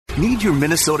Need your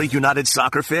Minnesota United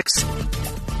soccer fix?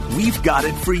 We've got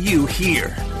it for you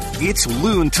here. It's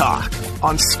Loon Talk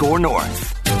on Score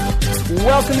North.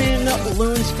 Welcome in,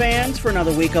 Loons fans, for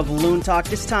another week of Loon Talk.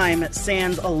 This time,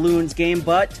 sans a Loons game,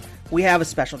 but we have a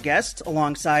special guest.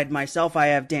 Alongside myself, I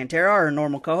have Dan Terhaar, our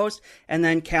normal co-host, and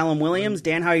then Callum Williams.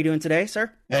 Dan, how are you doing today,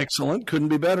 sir? Excellent. Couldn't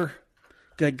be better.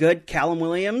 Good. Callum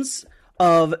Williams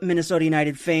of Minnesota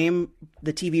United fame,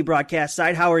 the TV broadcast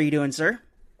side. How are you doing, sir?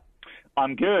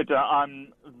 I'm good.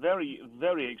 I'm very,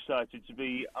 very excited to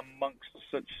be amongst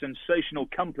such sensational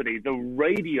company, the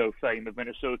radio fame of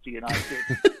Minnesota United.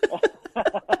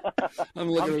 I'm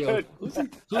looking at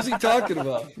who's he talking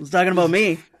about? He's talking about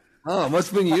me. Oh, it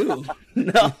must have been you.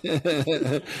 No.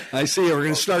 I see. We're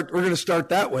going to start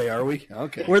that way, are we?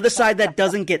 Okay. We're the side that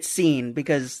doesn't get seen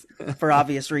for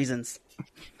obvious reasons.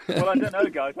 Well, I don't know,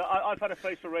 guys. I've had a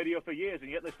face for radio for years, and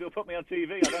yet they still put me on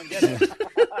TV. I don't get it.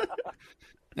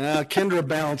 Kendra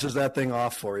balances that thing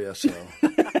off for you. So.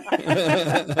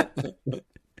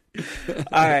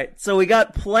 All right. So we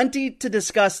got plenty to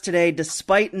discuss today.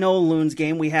 Despite no Loons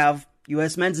game, we have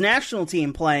U.S. men's national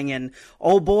team playing in.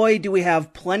 Oh boy, do we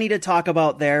have plenty to talk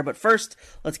about there. But first,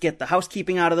 let's get the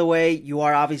housekeeping out of the way. You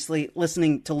are obviously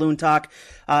listening to Loon Talk,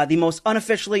 the most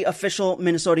unofficially official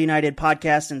Minnesota United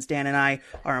podcast, since Dan and I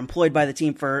are employed by the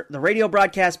team for the radio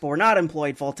broadcast, but we're not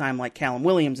employed full-time like Callum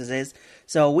Williams is.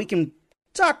 So we can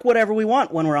talk whatever we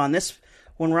want when we're on this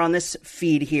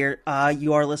feed here.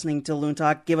 You are listening to Loon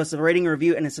Talk. Give us a rating, a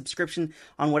review, and a subscription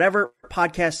on whatever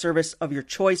podcast service of your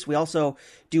choice. We also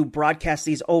do broadcast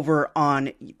these over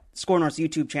on Score North's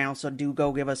YouTube channel, so do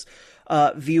go give us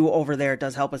a view over there. It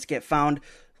does help us get found.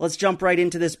 Let's jump right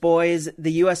into this, boys.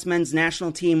 The U.S. men's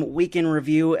national team weekend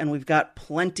review, and we've got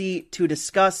plenty to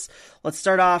discuss. Let's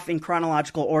start off in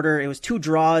chronological order. It was 2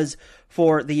 draws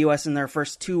for the U.S. in their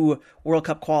first 2 World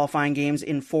Cup qualifying games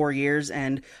in 4 years,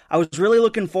 and I was really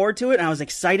looking forward to it, and I was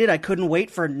excited. I couldn't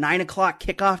wait for 9 o'clock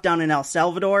kickoff down in El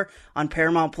Salvador on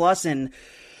Paramount Plus, and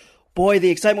boy, the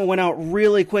excitement went out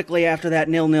really quickly after that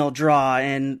 0-0 draw,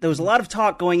 and there was a lot of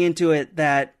talk going into it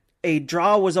that a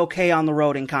draw was okay on the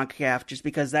road in CONCACAF just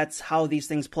because that's how these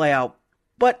things play out.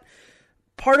 But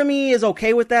part of me is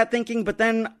okay with that thinking, but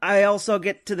then I also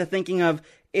get to the thinking of,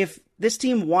 if this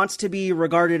team wants to be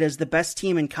regarded as the best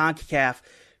team in CONCACAF,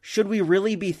 should we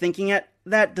really be thinking at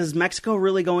that? Does Mexico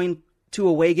really going to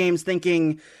away games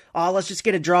thinking, oh, let's just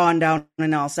get a draw on down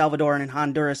in El Salvador and in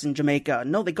Honduras and Jamaica?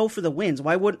 No, they go for the wins.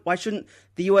 Why shouldn't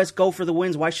the U.S. go for the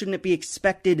wins? Why shouldn't it be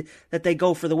expected that they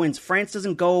go for the wins? France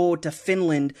doesn't go to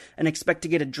Finland and expect to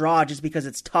get a draw just because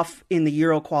it's tough in the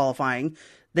Euro qualifying.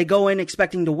 They go in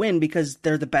expecting to win because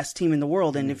they're the best team in the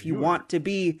world. And if you want to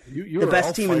be the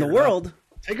best team in the world,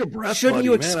 take a breath, shouldn't buddy,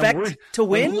 you expect to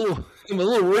win? I'm a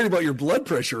little worried about your blood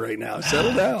pressure right now.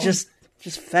 Settle down. Just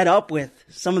fed up with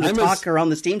some of the talk around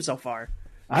this team so far.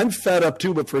 I'm fed up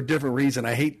too, but for a different reason.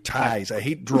 I hate ties. I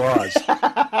hate draws.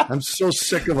 I'm so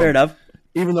sick of them. Fair enough.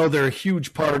 Even though they're a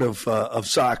huge part of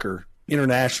soccer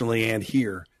internationally and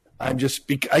here, I guess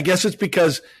it's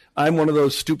because I'm one of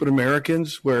those stupid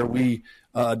Americans where we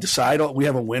decide we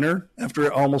have a winner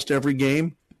after almost every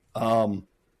game.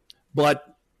 But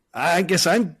I guess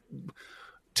I'm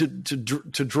to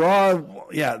draw.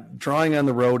 Yeah, drawing on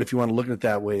the road, if you want to look at it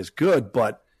that way, is good.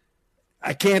 But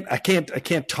I can't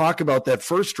talk about that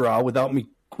first draw without me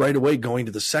right away going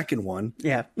to the second one.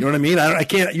 Yeah, you know what I mean. I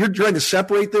can't. You're trying to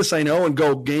separate this, I know, and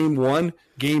go game 1,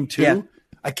 game 2. Yeah.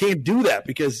 I can't do that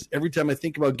because every time I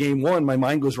think about game 1, my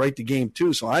mind goes right to game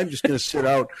 2. So I'm just going to sit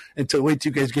out until wait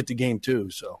till you guys get to game 2.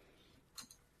 So.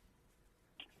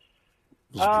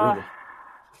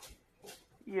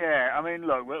 Yeah, I mean,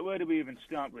 look, where do we even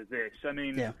start with this? I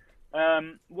mean,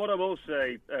 what I will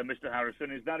say, Mr.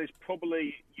 Harrison, is that is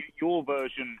probably your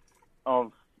version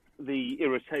of the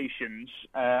irritations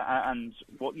and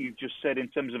what you've just said in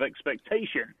terms of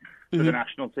expectation for the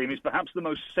national team is perhaps the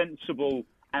most sensible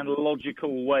and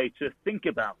logical way to think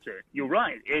about it. You're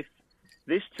right. If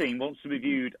this team wants to be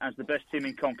viewed as the best team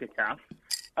in CONCACAF,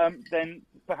 then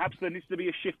perhaps there needs to be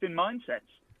a shift in mindset.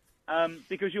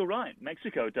 Because you're right,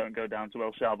 Mexico don't go down to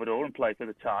El Salvador and play for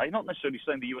the tie. Not necessarily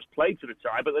saying the US played for the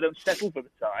tie, but they don't settle for the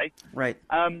tie. Right.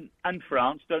 And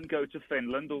France don't go to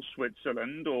Finland or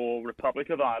Switzerland or Republic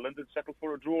of Ireland and settle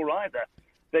for a draw either.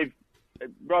 They've,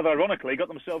 rather ironically, got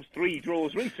themselves 3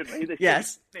 draws recently.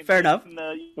 Yes, fair enough.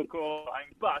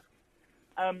 But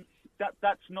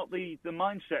that's not the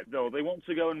mindset, though. They want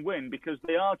to go and win because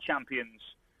they are champions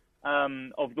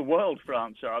of the world.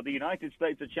 France are. The United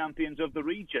States are champions of the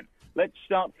region. Let's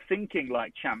start thinking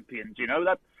like champions. You know,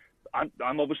 that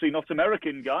I'm obviously not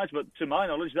American, guys, but to my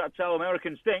knowledge, that's how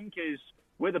Americans think, is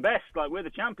we're the best, like we're the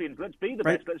champions. Let's be the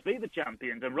best. Let's be the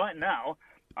champions. And right now,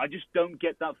 I just don't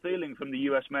get that feeling from the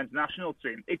U.S. men's national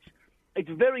team. It's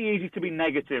very easy to be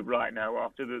negative right now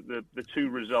after the two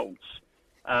results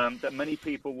that many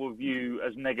people will view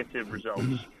as negative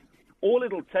results. All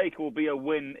it'll take will be a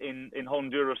win in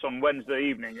Honduras on Wednesday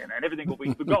evening, and everything will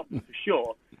be forgotten for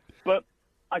sure. But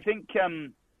I think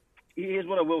here's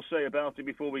what I will say about it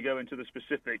before we go into the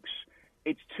specifics.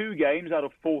 It's 2 games out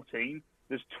of 14.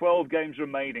 There's 12 games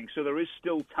remaining, so there is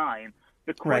still time.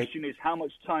 The question is, how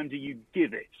much time do you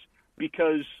give it?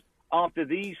 Because after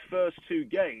these first 2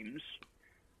 games,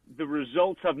 the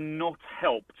results have not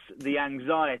helped the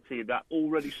anxiety that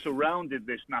already surrounded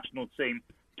this national team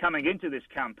coming into this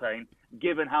campaign,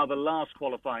 given how the last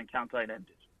qualifying campaign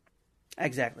ended.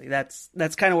 Exactly. That's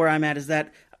kind of where I'm at, is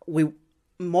that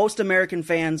most American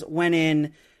fans went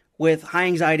in with high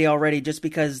anxiety already just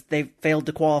because they failed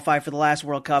to qualify for the last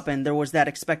World Cup, and there was that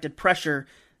expected pressure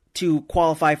to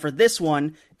qualify for this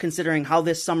one, considering how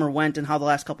this summer went and how the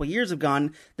last couple of years have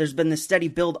gone. There's been this steady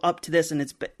build up to this, and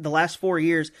it's the last 4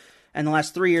 years and the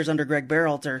last 3 years under Greg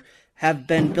Berhalter have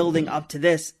been building up to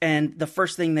this. And the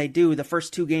first thing they do, the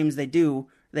first 2 games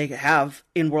they have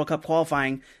in World Cup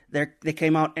qualifying, they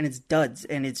came out and it's duds,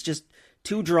 and it's just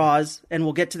 2 draws, and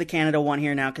we'll get to the Canada one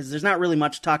here now because there's not really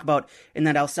much to talk about in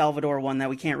that El Salvador one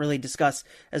that we can't really discuss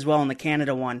as well in the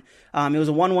Canada one. It was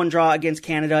a 1-1 draw against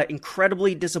Canada,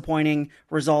 incredibly disappointing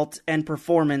result and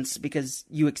performance, because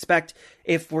you expect,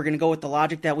 if we're going to go with the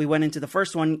logic that we went into the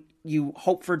first one, you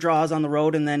hope for draws on the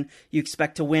road and then you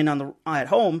expect to win at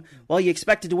home. Well, you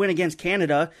expected to win against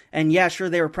Canada, and yeah, sure,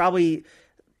 they were probably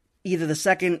either the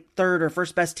second, third, or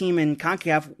first best team in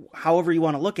CONCACAF, however you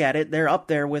want to look at it. They're up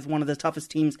there with one of the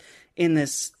toughest teams in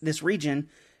this region.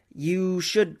 You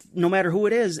should, no matter who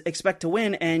it is, expect to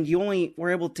win, and you only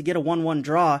were able to get a 1-1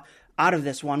 draw out of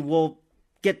this one. We'll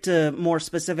get to more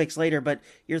specifics later, but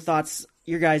your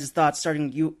guys' thoughts,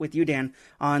 starting with you, Dan,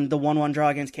 on the 1-1 draw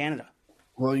against Canada.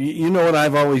 Well, you know what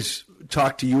I've always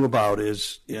talked to you about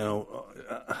is,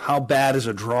 how bad is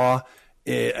a draw?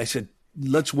 I said,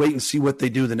 let's wait and see what they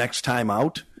do the next time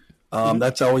out.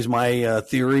 That's always my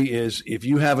theory, is if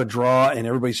you have a draw and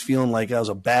everybody's feeling like that was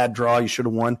a bad draw, you should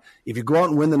have won. If you go out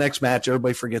and win the next match,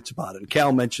 everybody forgets about it. And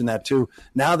Cal mentioned that too.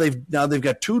 Now they've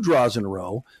got 2 draws in a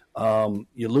row.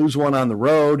 You lose one on the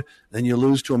road, then you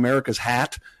lose to America's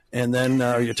hat, and then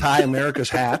you tie America's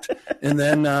hat, and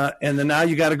then now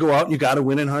you got to go out and you got to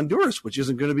win in Honduras, which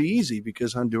isn't going to be easy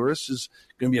because Honduras is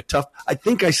going to be a tough. I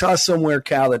think I saw somewhere,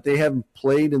 Cal, that they haven't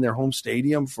played in their home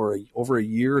stadium for over a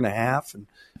year and a half,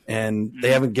 and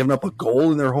they haven't given up a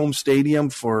goal in their home stadium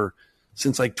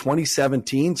since like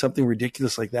 2017, something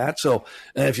ridiculous like that. So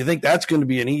if you think that's going to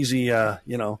be an easy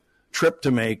trip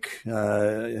to make,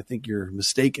 I think you're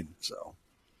mistaken. So.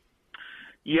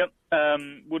 Yep,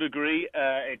 would agree.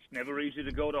 It's never easy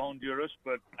to go to Honduras,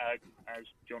 but as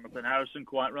Jonathan Harrison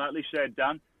quite rightly said,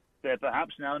 Dan, there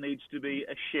perhaps now needs to be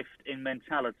a shift in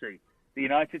mentality. The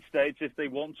United States, if they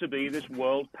want to be this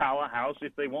world powerhouse,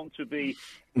 if they want to be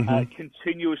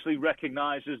continuously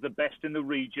recognized as the best in the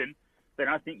region, then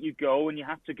I think you go and you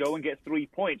have to go and get 3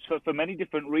 points for many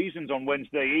different reasons on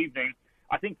Wednesday evening.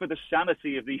 I think for the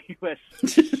sanity of the U.S.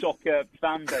 soccer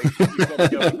fan base, you've got to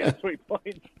go and get 3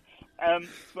 points.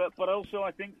 But also,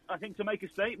 I think to make a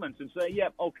statement and say,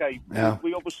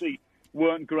 we obviously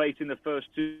weren't great in the first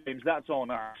 2 games. That's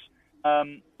on us.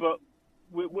 But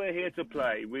we're here to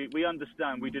play. We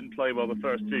understand we didn't play well the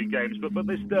first 2 games, but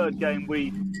this 3rd game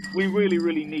we really,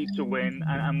 really need to win,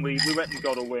 and we reckon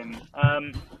got to win.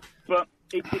 But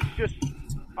it's just,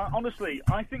 honestly,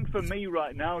 I think for me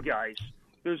right now, guys,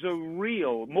 there's a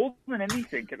real, more than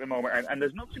anything at the moment, and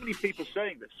there's not too many people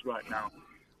saying this right now,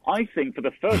 I think for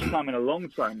the first time in a long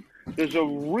time, there's a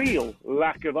real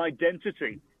lack of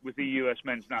identity with the U.S.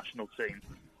 men's national team.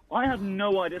 I have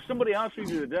no idea. Somebody asked me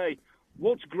the other day,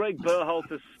 what's Greg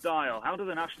Berhalter's style? How do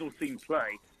the national team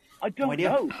play? I don't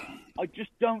know. I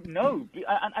just don't know.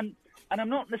 And I'm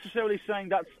not necessarily saying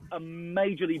that's a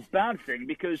majorly bad thing,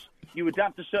 because you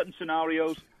adapt to certain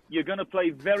scenarios. You're going to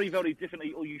play very, very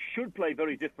differently, or you should play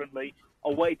very differently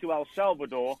away to El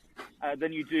Salvador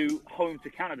than you do home to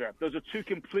Canada. Those are 2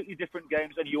 completely different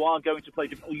games, and you are going to play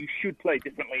differently, or you should play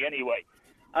differently anyway.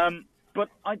 But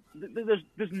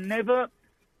there's never...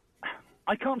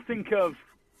 I can't think of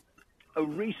a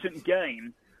recent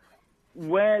game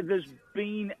where there's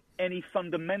been any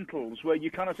fundamentals where you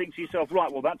kind of think to yourself,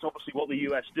 right, well, that's obviously what the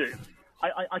US do.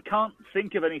 I can't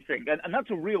think of anything. And that's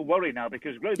a real worry now,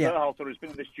 because Greg Berhalter has been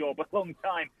in this job a long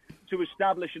time to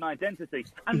establish an identity.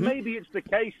 And maybe it's the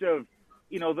case of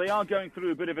they are going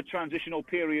through a bit of a transitional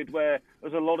period where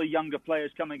there's a lot of younger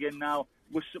players coming in now.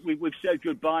 We've said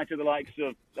goodbye to the likes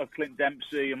of Clint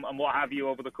Dempsey and what have you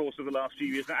over the course of the last few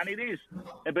years, and it is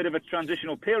a bit of a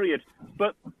transitional period.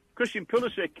 But Christian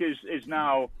Pulisic is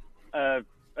now a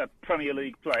Premier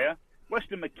League player.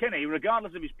 Weston McKennie,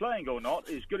 regardless if he's playing or not,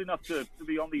 is good enough to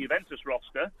be on the Juventus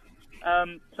roster.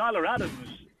 Tyler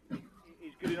Adams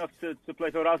is good enough to play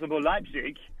for Rasenball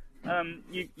Leipzig.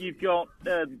 You've got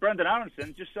Brendan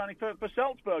Aronson just signing for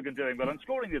Salzburg and doing well and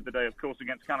scoring the other day, of course,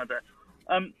 against Canada.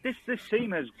 This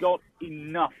team has got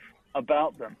enough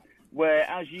about them where,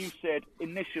 as you said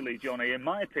initially, Johnny, in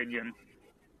my opinion,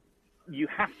 you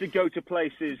have to go to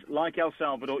places like El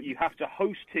Salvador. You have to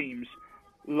host teams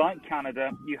like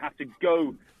Canada. You have to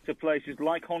go to places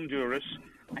like Honduras,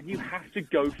 and you have to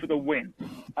go for the win.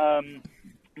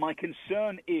 My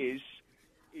concern is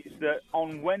that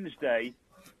on Wednesday,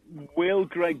 will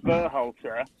Greg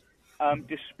Berhalter,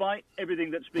 despite everything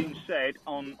that's been said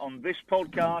on this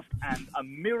podcast and a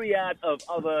myriad of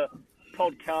other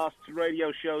podcasts,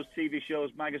 radio shows, TV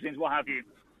shows, magazines, what have you,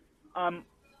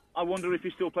 I wonder if he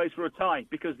still plays for a tie,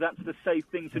 because that's the safe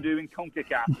thing to do in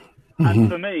CONCACAF. Mm-hmm. And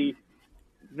for me,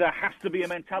 there has to be a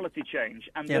mentality change.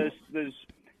 And there's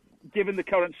given the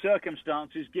current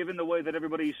circumstances, given the way that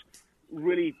everybody's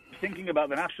really thinking about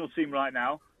the national team right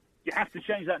now, you have to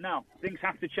change that now. Things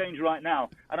have to change right now.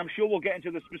 And I'm sure we'll get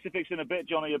into the specifics in a bit,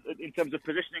 Johnny, in terms of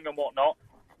positioning and whatnot.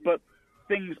 But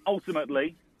things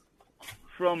ultimately,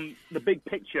 from the big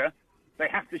picture, they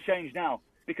have to change now.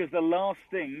 Because the last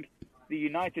thing the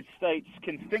United States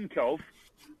can think of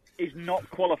is not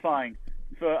qualifying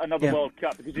for another World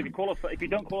Cup. Because if you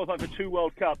don't qualify for 2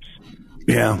 World Cups,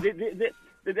 then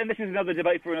this is another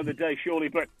debate for another day, surely.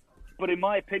 But in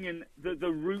my opinion,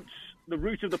 the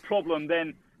root of the problem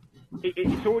then,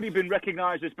 it's already been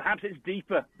recognised as perhaps it's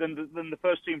deeper than the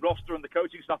first team roster and the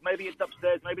coaching staff. Maybe it's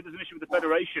upstairs. Maybe there's an issue with the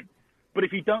federation. But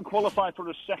if you don't qualify for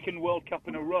a second World Cup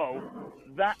in a row,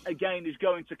 that again is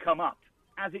going to come up,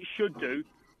 as it should do,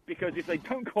 because if they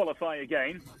don't qualify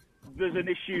again, there's an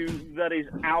issue that is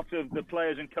out of the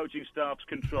players and coaching staff's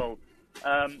control.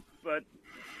 But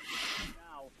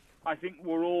now I think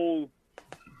we're all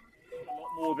a lot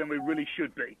more than we really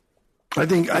should be. I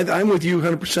think I'm with you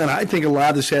 100%. I think a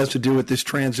lot of this has to do with this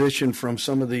transition from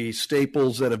some of the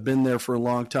staples that have been there for a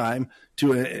long time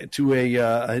to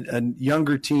a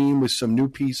younger team with some new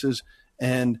pieces.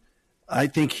 And I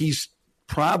think he's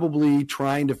probably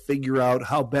trying to figure out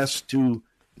how best to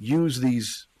use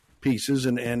these pieces.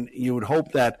 And you would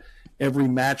hope that every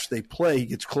match they play, he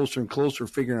gets closer and closer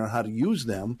figuring out how to use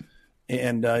them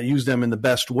and use them in the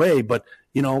best way. But,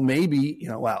 maybe,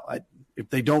 if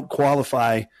they don't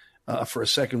qualify for a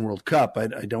second World Cup,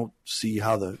 I don't see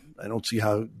how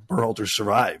Berhalter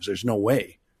survives. There's no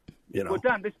way, Well,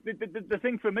 Dan, the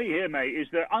thing for me here, mate, is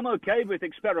that I'm okay with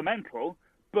experimental,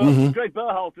 but Greg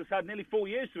Berhalter's had nearly 4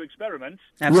 years to experiment.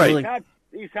 Absolutely.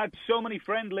 He's had so many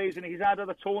friendlies, and he's had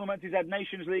other tournaments. He's had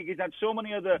Nations League. He's had so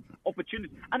many other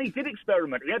opportunities, and he did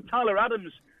experiment. He had Tyler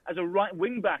Adams as a right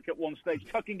wing back at one stage,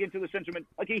 tucking into the centre.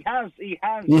 Like he has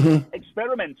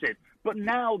experimented. But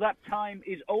now that time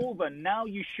is over. Now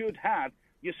you should have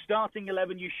your starting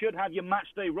 11. You should have your match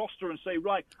day roster and say,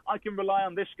 right, I can rely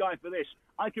on this guy for this.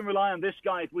 I can rely on this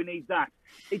guy if we need that.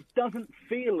 It doesn't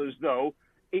feel as though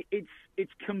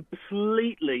it's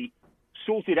completely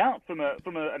sorted out from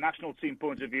a national team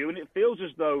point of view, and it feels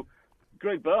as though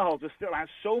Greg Berhalter still has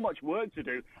so much work to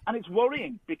do, and it's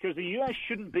worrying because the US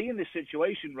shouldn't be in this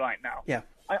situation right now. Yeah,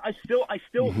 I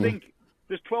still think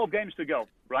there's 12 games to go,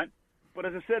 right? But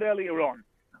as I said earlier on,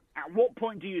 at what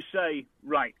point do you say,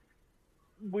 right,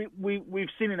 we've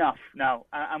seen enough now,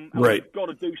 and we've got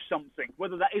to do something?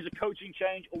 Whether that is a coaching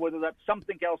change or whether that's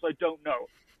something else, I don't know.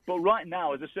 But right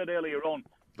now, as I said earlier on,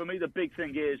 for me, the big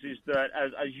thing is that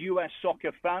as US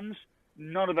soccer fans,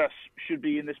 none of us should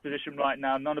be in this position right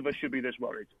now. None of us should be this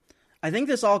worried. I think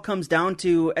this all comes down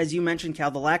to, as you mentioned, Cal,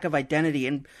 the lack of identity.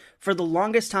 And for the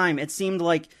longest time, it seemed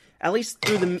like, at least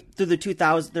through the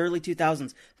early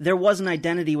 2000s, there was an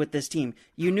identity with this team.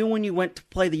 You knew when you went to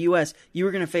play the U.S., you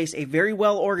were going to face a very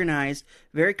well-organized,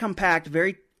 very compact,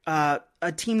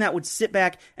 a team that would sit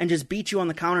back and just beat you on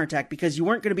the counterattack because you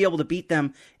weren't going to be able to beat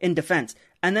them in defense.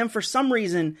 And then for some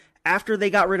reason, after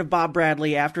they got rid of Bob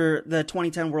Bradley, after the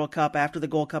 2010 World Cup, after the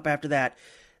Gold Cup, after that,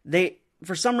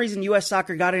 for some reason, U.S.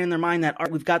 soccer got it in their mind that, all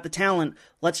right, we've got the talent.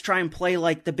 Let's try and play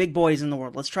like the big boys in the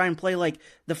world. Let's try and play like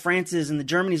the Frances and the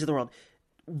Germanys of the world.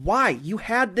 Why? You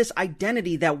had this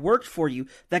identity that worked for you,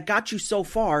 that got you so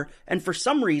far, and for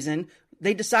some reason,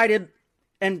 they decided,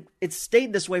 and it's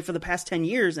stayed this way for the past 10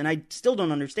 years, and I still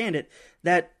don't understand it,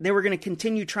 that they were going to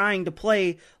continue trying to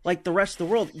play like the rest of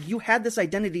the world. You had this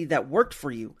identity that worked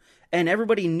for you, and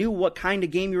everybody knew what kind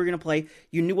of game you were going to play.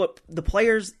 You knew what the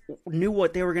players knew,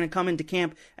 what they were going to come into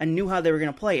camp and knew how they were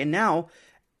going to play. And now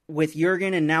with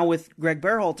Jurgen and now with Greg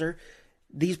Berhalter,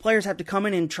 these players have to come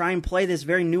in and try and play this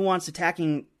very nuanced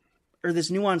attacking, or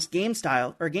this nuanced game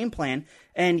style or game plan,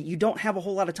 and you don't have a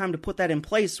whole lot of time to put that in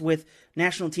place with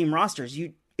national team rosters.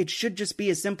 It should just be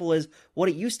as simple as what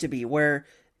it used to be, where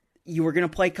you were going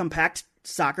to play compact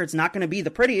soccer. It's not going to be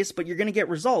the prettiest, but you're going to get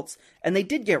results, and they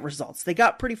did get results. They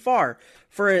got pretty far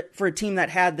for a team that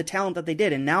had the talent that they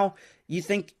did, and now you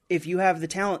think if you have the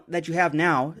talent that you have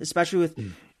now, especially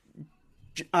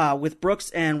with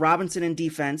Brooks and Robinson in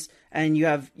defense, and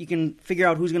you can figure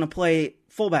out who's going to play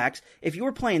fullbacks. If you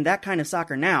were playing that kind of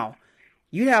soccer now,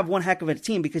 you'd have one heck of a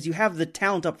team because you have the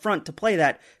talent up front to play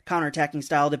that counterattacking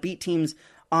style to beat teams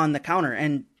on the counter.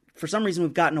 And for some reason,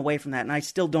 we've gotten away from that, and I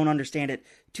still don't understand it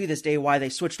to this day why they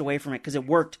switched away from it, because it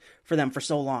worked for them for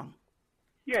so long.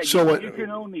 Yeah, so you can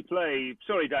only play.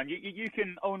 Sorry, Dan. You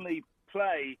can only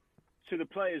play to the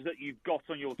players that you've got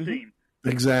on your team.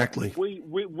 Exactly.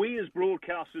 We as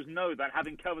broadcasters know that,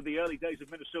 having covered the early days of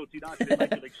Minnesota United in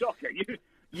Major League Soccer,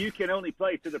 you can only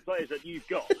play to the players that you've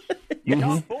got. You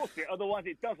can't force it, otherwise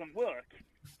it doesn't work.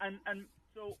 And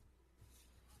so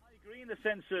I agree in the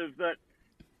sense of that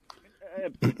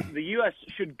the U.S.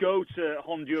 should go to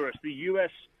Honduras. The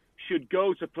U.S. should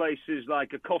go to places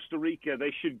like Costa Rica.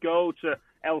 They should go to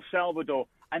El Salvador,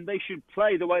 and they should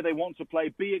play the way they want to play,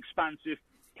 be expansive,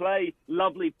 play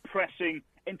lovely, pressing,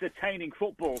 entertaining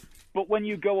football. But when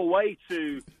you go away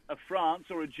to a France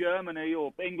or a Germany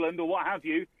or England or what have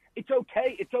you, it's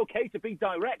okay. It's okay to be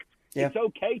direct. Yeah. It's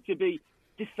okay to be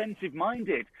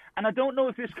defensive-minded. And I don't know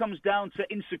if this comes down to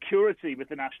insecurity with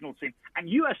the national team and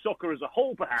U.S. soccer as a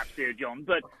whole, perhaps, here, John.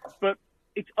 But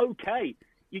it's okay.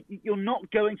 You're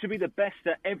not going to be the best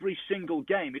at every single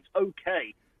game. It's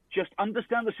okay. Just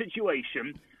understand the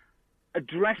situation,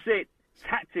 address it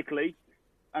tactically,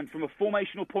 and from a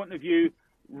formational point of view,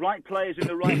 right players in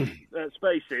the right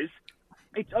spaces.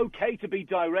 It's okay to be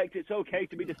direct. It's okay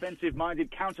to be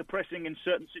defensive-minded, counter-pressing in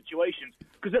certain situations.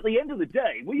 Because at the end of the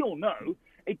day, we all know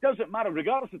it doesn't matter,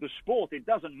 regardless of the sport, it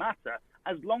doesn't matter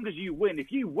as long as you win.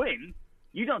 If you win,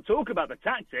 you don't talk about the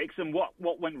tactics and what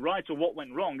went right or what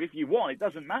went wrong. If you won, it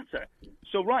doesn't matter.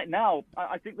 So right now,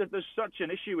 I think that there's such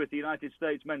an issue with the United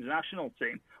States men's national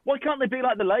team. Why can't they be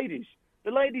like the ladies?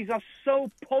 The ladies are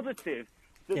so positive.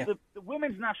 The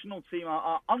women's national team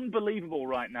are unbelievable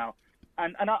right now.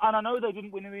 And I know they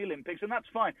didn't win in the Olympics, and that's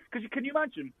fine. Because can you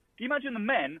imagine the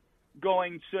men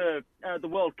going to the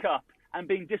World Cup and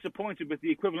being disappointed with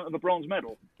the equivalent of a bronze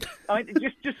medal? I mean,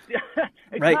 just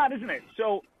it's right. Mad, isn't it?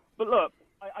 So, but look,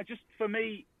 I just, for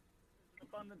me,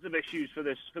 abundance of issues for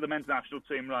the men's national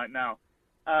team right now.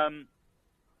 It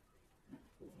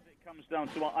comes down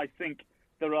to, I think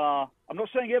there are, I'm not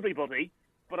saying everybody,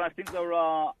 but I think there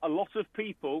are a lot of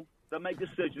people that make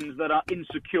decisions that are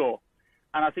insecure.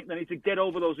 And I think they need to get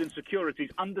over those insecurities,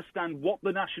 understand what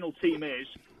the national team is,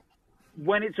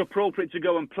 when it's appropriate to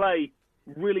go and play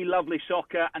really lovely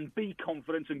soccer and be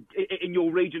confident in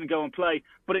your region and go and play.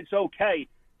 But it's okay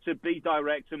to be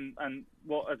direct and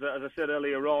what, as I said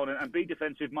earlier on, and be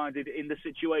defensive-minded in the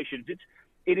situations.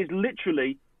 It is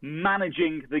literally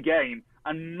managing the game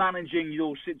and managing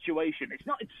your situation.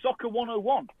 It's soccer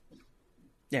 101.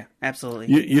 Yeah, absolutely.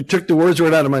 You took the words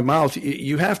right out of my mouth.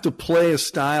 You have to play a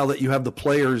style that you have the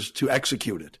players to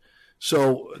execute it.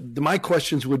 So my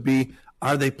questions would be,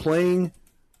 are they playing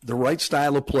the right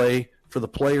style of play for the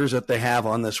players that they have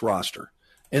on this roster?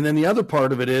 And then the other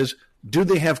part of it is, do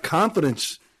they have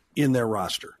confidence in their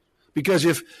roster? Because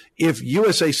if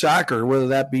USA Soccer, whether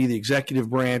that be the executive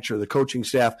branch or the coaching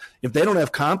staff, if they don't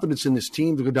have confidence in this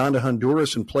team to go down to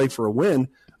Honduras and play for a win,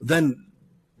 then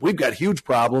we've got huge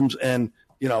problems, and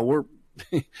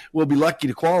we'll be lucky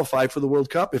to qualify for the World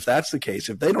Cup if that's the case.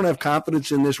 If they don't have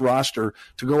confidence in this roster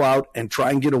to go out and try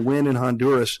and get a win in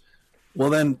Honduras, well,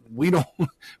 then we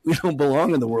don't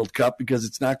belong in the World Cup because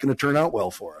it's not going to turn out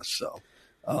well for us. So,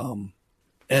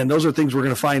 and those are things we're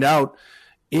going to find out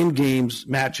in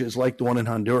matches like the one in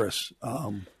Honduras,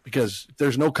 because if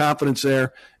there's no confidence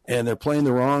there and they're playing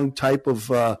the wrong type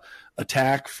of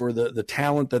attack for the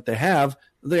talent that they have,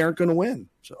 they aren't going to win.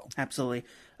 So absolutely.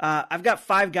 I've got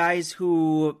 5 guys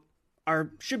who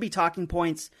should be talking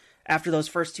points after those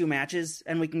first 2 matches,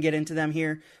 and we can get into them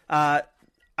here. I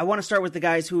want to start with the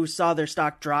guys who saw their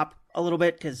stock drop a little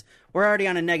bit because we're already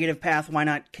on a negative path. Why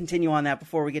not continue on that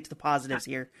before we get to the positives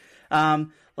here?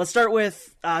 Let's start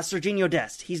with Serginho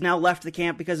Dest. He's now left the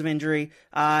camp because of injury.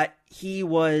 He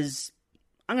was,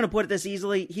 I'm going to put it this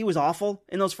easily, he was awful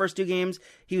in those first 2 games.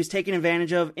 He was taken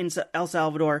advantage of in El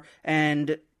Salvador,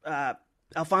 and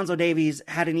Alphonso Davies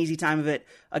had an easy time of it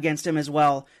against him as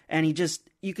well. And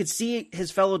you could see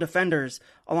his fellow defenders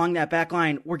along that back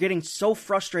line were getting so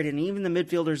frustrated, and even the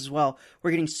midfielders as well,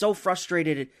 were getting so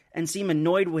frustrated and seem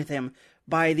annoyed with him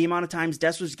by the amount of times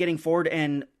Dest was getting forward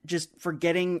and just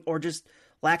forgetting or just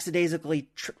lackadaisically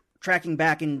tracking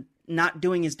back and not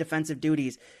doing his defensive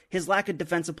duties. His lack of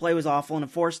defensive play was awful, and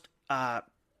it forced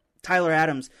Tyler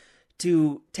Adams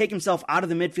to take himself out of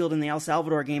the midfield in the El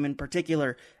Salvador game in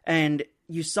particular. And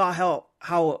you saw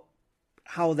how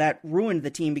that ruined the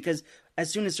team, because as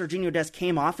soon as Serginho Dest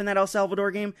came off in that El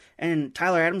Salvador game and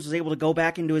Tyler Adams was able to go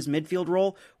back into his midfield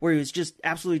role where he was just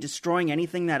absolutely destroying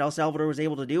anything that El Salvador was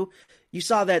able to do, you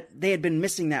saw that they had been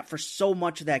missing that for so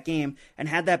much of that game. And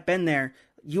had that been there,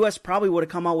 U.S. probably would have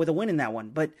come out with a win in that one.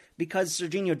 But because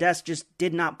Serginho Dest just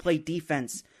did not play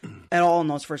defense at all in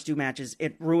those first 2 matches,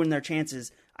 it ruined their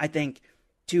chances, I think,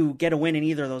 to get a win in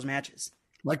either of those matches.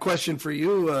 My question for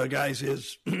you guys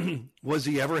is, was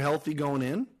he ever healthy going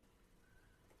in?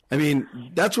 I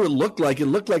mean, that's what it looked like. It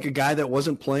looked like a guy that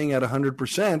wasn't playing at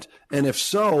 100%. And if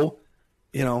so,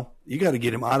 you got to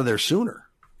get him out of there sooner.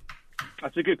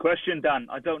 That's a good question, Dan.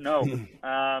 I don't know.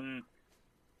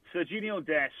 Serginho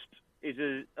Dest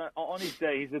is on his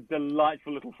day, he's a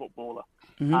delightful little footballer,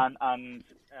 and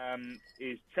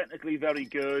is technically very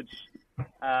good.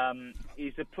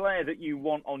 He's a player that you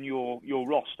want on your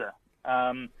roster.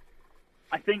 I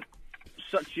think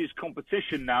such is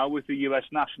competition now with the US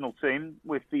national team,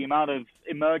 with the amount of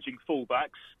emerging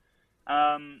fullbacks.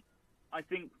 I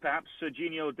think perhaps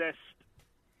Serginho Dest.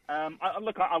 I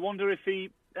wonder if he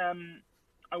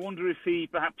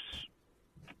perhaps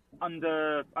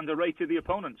underrated the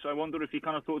opponents. I wonder if he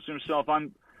kind of thought to himself,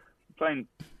 "I'm playing,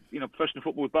 professional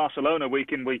football with Barcelona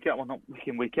week in, week out. Well, not week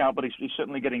in, week out, but he's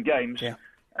certainly getting games." Yeah.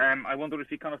 I wonder if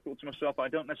he kind of thought to himself, "I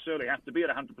don't necessarily have to be at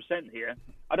 100% here."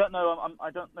 I don't know. I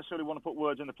don't necessarily want to put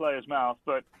words in the player's mouth,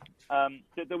 but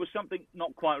there was something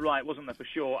not quite right, wasn't there, for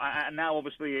sure? And now,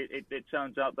 obviously, it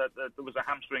turns out that there was a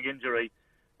hamstring injury.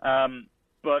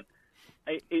 But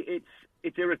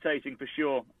it's irritating for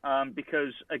sure,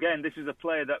 because, again, this is a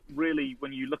player that really,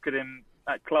 when you look at him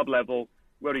at club level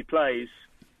where he plays,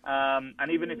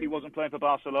 and even if he wasn't playing for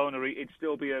Barcelona, he'd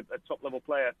still be a top-level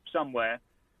player somewhere.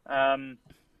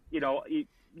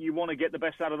 You want to get the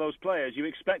best out of those players. You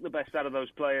expect the best out of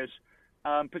those players,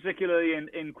 particularly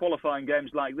in qualifying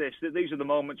games like this. These are the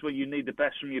moments where you need the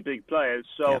best from your big players.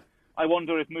 So yeah. I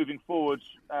wonder if moving forward,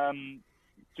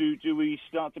 do we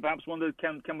start to perhaps wonder,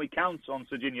 can we count on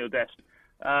Serginho Dest?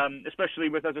 Especially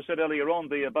with, as I said earlier on,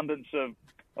 the abundance of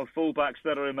fullbacks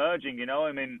that are emerging.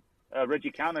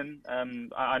 Reggie Cannon,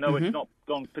 I know it's not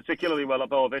gone particularly well at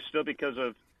Boa Vista because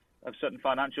of certain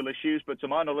financial issues, but to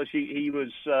my knowledge, he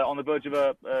was on the verge of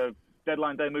a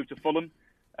deadline day move to Fulham,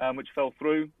 which fell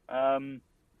through. And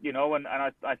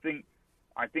I think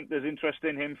there's interest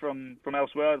in him from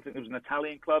elsewhere. I think there was an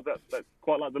Italian club that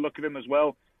quite like the look of him as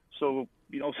well. So,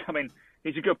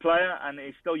 he's a good player, and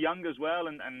he's still young as well,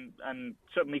 and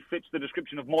certainly fits the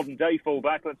description of modern day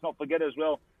fullback. Let's not forget as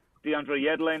well, DeAndre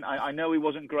Yedlin. I know he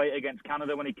wasn't great against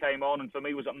Canada when he came on, and for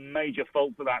me was a major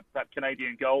fault for that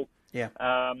Canadian goal. Yeah.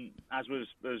 As was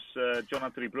John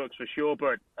Anthony Brooks for sure.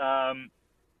 But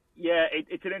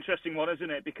it's an interesting one, isn't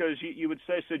it? Because you would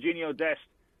say Serginho Dest,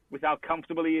 with how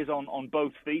comfortable he is on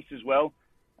both feet as well,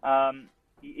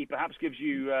 he perhaps gives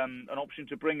you an option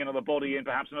to bring another body in,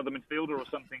 perhaps another midfielder or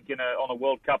something on a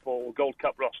World Cup or Gold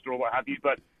Cup roster or what have you.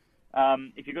 But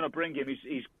if you're going to bring him,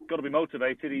 he's got to be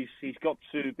motivated. He's got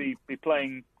to be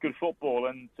playing good football.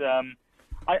 And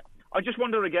I just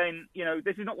wonder again,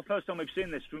 this is not the first time we've seen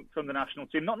this from the national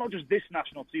team. Not just this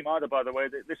national team either, by the way.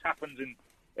 This happens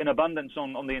in abundance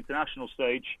on the international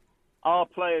stage. Are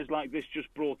players like this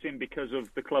just brought in because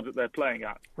of the club that they're playing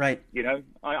at? Right.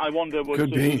 I wonder what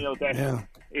Serginho Dest,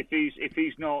 if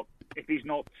he's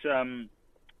not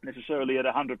necessarily at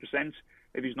 100%,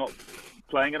 if he's not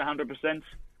playing at 100%,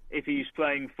 if he's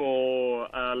playing for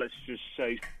let's just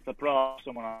say for Prague,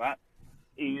 someone like that,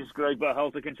 is Greg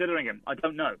Berhalter considering him? I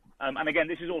don't know. And again,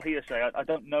 this is all hearsay. I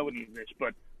don't know any of this,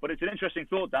 but it's an interesting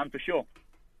thought, Dan, for sure.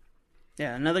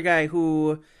 Yeah, another guy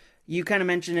who you kind of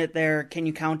mentioned it there. Can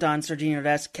you count on Serginho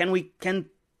Dest? Can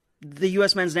the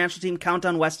U.S. men's national team count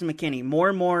on Weston McKennie. More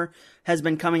and more has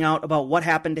been coming out about what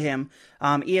happened to him.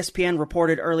 ESPN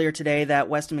reported earlier today that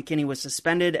Weston McKennie was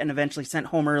suspended and eventually sent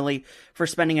home early for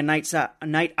spending a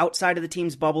night outside of the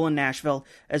team's bubble in Nashville,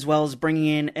 as well as bringing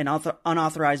in an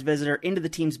unauthorized visitor into the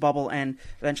team's bubble and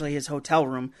eventually his hotel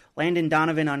room. Landon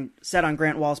Donovan said on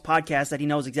Grant Wall's podcast that he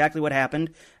knows exactly what happened,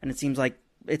 and it seems like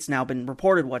it's now been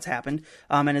reported what's happened,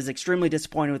 and is extremely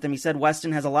disappointed with him. He said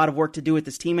Weston has a lot of work to do with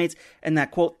his teammates, and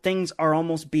that, quote, things are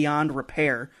almost beyond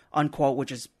repair, unquote,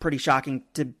 which is pretty shocking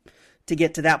to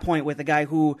get to that point with a guy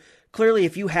who clearly,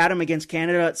 if you had him against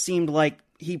Canada, it seemed like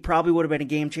he probably would have been a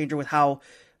game changer with how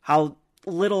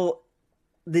little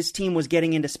this team was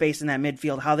getting into space in that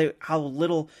midfield, how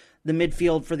little the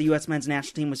midfield for the U.S. men's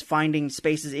national team was finding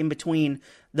spaces in between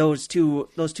those two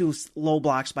low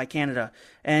blocks by Canada.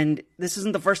 And this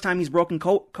isn't the first time he's broken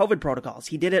COVID protocols.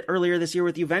 He did it earlier this year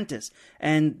with Juventus,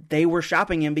 and they were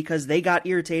shopping him because they got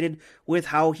irritated with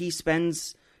how he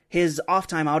spends his off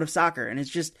time out of soccer. And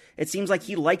it seems like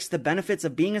he likes the benefits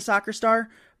of being a soccer star,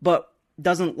 but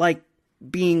doesn't like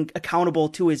being accountable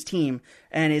to his team.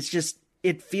 And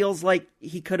it feels like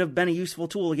he could have been a useful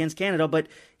tool against Canada, but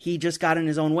he just got in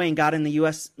his own way and got in the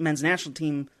U.S. men's national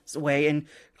team's way. And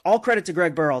all credit to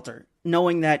Greg Berhalter,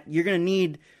 knowing that you're going to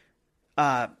need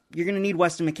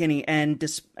Weston McKennie,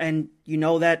 and you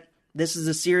know that this is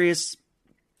a serious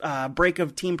break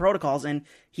of team protocols, and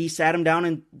he sat him down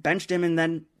and benched him and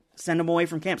then sent him away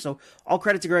from camp. So all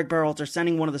credit to Greg Berhalter,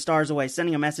 sending one of the stars away,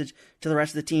 sending a message to the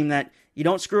rest of the team that you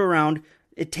don't screw around.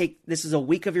 This is a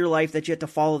week of your life that you have to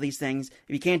follow these things.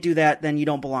 If you can't do that, then you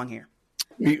don't belong here.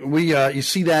 You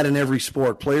see that in every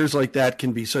sport. Players like that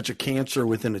can be such a cancer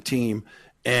within a team,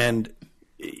 and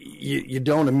you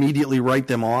don't immediately write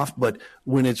them off. But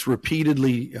when it's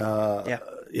repeatedly,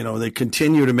 they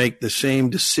continue to make the same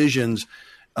decisions.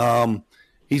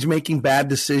 He's making bad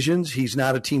decisions. He's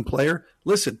not a team player.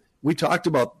 Listen, we talked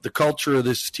about the culture of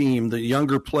this team, the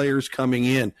younger players coming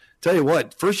in. Tell you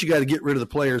what, first you got to get rid of the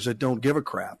players that don't give a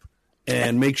crap,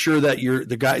 and make sure that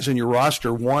the guys on your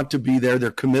roster want to be there, they're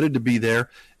committed to be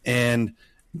there, and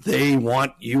they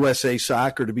want USA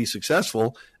Soccer to be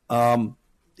successful.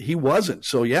 He wasn't.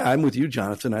 So, yeah, I'm with you,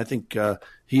 Jonathan. I think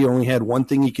he only had one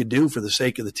thing he could do for the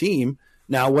sake of the team.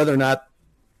 Now, whether or not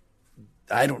 –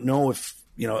 I don't know if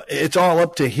 – it's all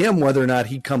up to him whether or not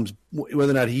he comes – whether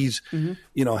or not he's,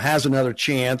 has another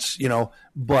chance,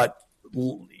 but –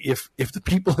 if the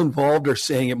people involved are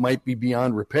saying it might be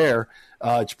beyond repair,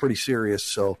 it's pretty serious.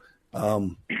 So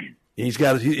he's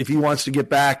got, if he wants to get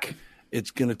back,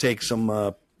 it's going to take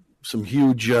some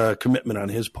huge commitment on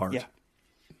his part. Yeah.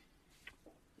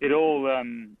 It all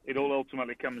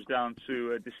ultimately comes down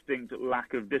to a distinct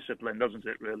lack of discipline, doesn't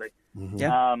it? Really. Mm-hmm.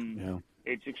 Yeah.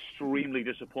 It's extremely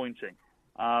disappointing.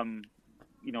 The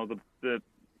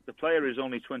player is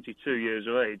only 22 years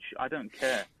of age. I don't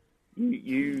care.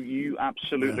 You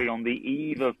absolutely, on the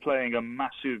eve of playing a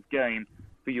massive game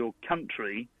for your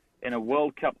country in a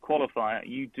World Cup qualifier,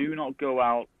 you do not go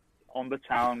out on the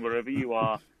town, wherever you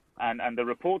are, and the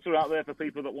reports are out there for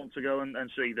people that want to go and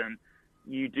see them.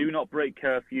 You do not break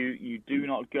curfew. You do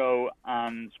not go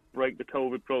and break the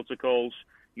COVID protocols.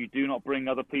 You do not bring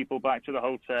other people back to the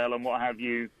hotel and what have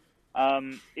you.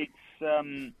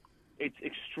 It's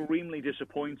extremely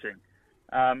disappointing.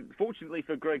 Fortunately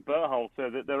for Greg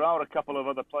Berhalter, that there are a couple of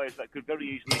other players that could very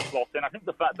easily slot in. I think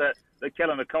the fact that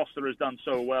Kellen Acosta has done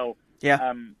so well,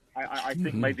 I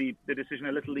think made the decision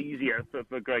a little easier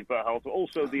for Greg Berhalter.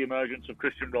 Also, the emergence of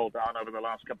Christian Roldan over the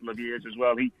last couple of years as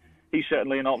well. He's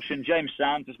certainly an option. James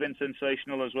Sands has been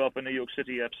sensational as well for New York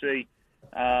City FC.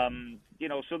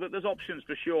 So that there's options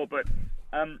for sure, but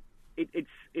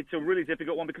it's a really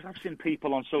difficult one because I've seen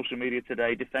people on social media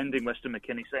today defending Weston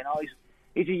McKennie, saying, "Oh,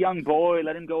 he's a young boy,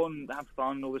 let him go and have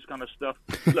fun," and all this kind of stuff.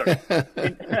 Look,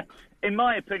 in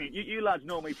my opinion, you lads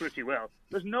know me pretty well.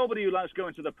 There's nobody who likes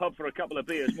going to the pub for a couple of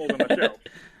beers more than myself.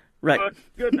 Right. But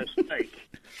goodness sake,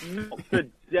 not the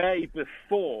day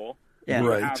before you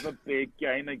have a big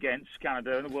game against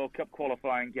Canada in a World Cup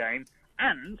qualifying game,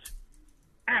 and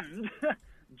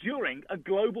during a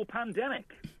global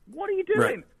pandemic. What are you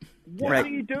doing? Right. What are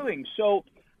you doing? So,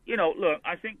 look,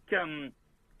 I think Greg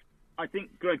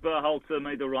Berhalter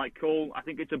made the right call. I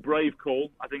think it's a brave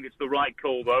call. I think it's the right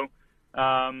call, though.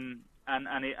 And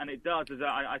it does.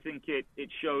 I think it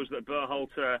shows that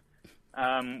Berhalter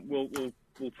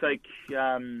will take.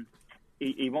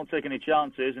 He won't take any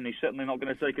chances, and he's certainly not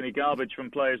going to take any garbage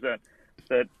from players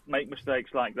that make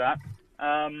mistakes like that.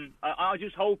 I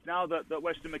just hope now that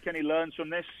Weston McKennie learns from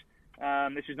this.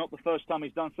 This is not the first time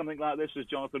he's done something like this, as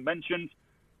Jonathan mentioned.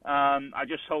 I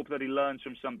just hope that he learns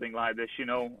from something like this.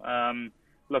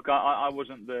 look, I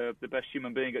wasn't the best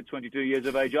human being at 22 years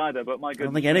of age either, but my goodness, I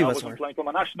don't think any of us wasn't were playing for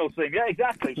my national team. Yeah,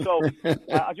 exactly. So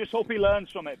I just hope he learns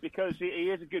from it, because he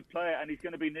is a good player and he's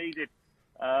going to be needed,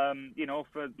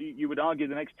 for, you would argue,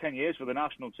 the next 10 years for the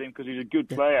national team, because he's a good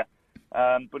player.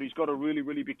 But he's got to really,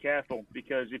 really be careful,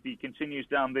 because if he continues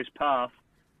down this path,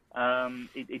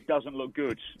 it doesn't look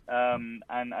good.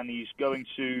 And he's going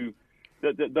to...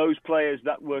 Those players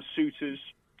that were suitors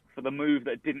for the move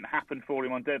that didn't happen for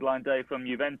him on deadline day from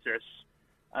Juventus,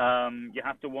 you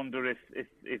have to wonder if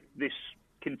this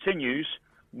continues,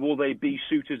 will they be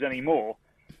suitors anymore?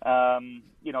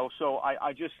 So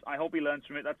I hope he learns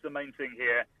from it. That's the main thing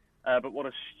here. But what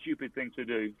a stupid thing to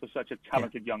do for such a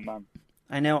talented young man.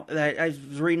 I know. I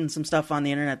was reading some stuff on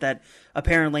the internet that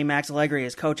apparently Max Allegri,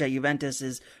 his coach at Juventus,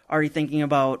 is already thinking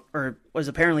about, or was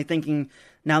apparently thinking,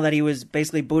 now that he was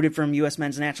basically booted from U.S.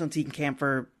 men's national team camp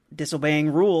for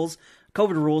disobeying rules,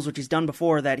 COVID rules, which he's done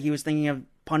before, that he was thinking of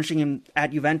punishing him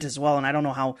at Juventus as well. And I don't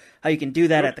know how you can do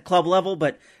that at the club level,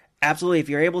 but absolutely, if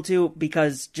you're able to,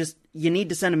 because just you need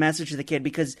to send a message to the kid,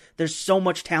 because there's so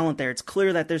much talent there. It's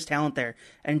clear that there's talent there.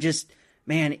 And just,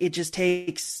 man, it just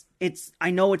takes... I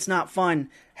know it's not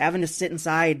fun having to sit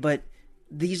inside, but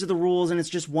these are the rules, and it's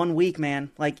just 1 week,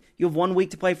 man. Like, you have 1 week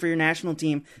to play for your national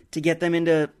team to get them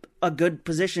into a good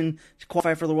position to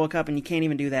qualify for the World Cup, and you can't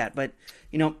even do that. But,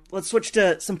 let's switch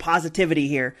to some positivity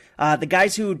here. The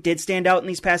guys who did stand out in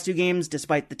these past two games,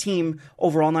 despite the team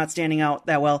overall not standing out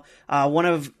that well, one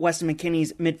of Weston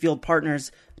McKennie's midfield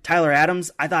partners, Tyler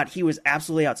Adams, I thought he was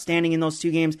absolutely outstanding in those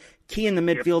two games. Key in the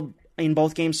midfield in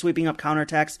both games, sweeping up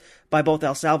counterattacks by both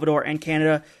El Salvador and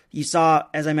Canada. You saw,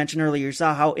 as I mentioned earlier, you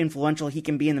saw how influential he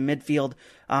can be in the midfield.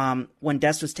 When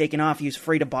Dest was taken off, he was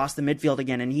free to boss the midfield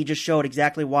again, and he just showed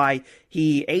exactly why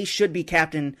he, A, should be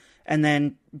captain, and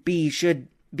then B, should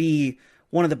be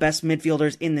one of the best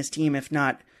midfielders in this team, if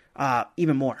not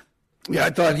even more. Yeah,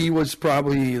 I thought he was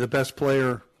probably the best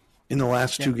player in the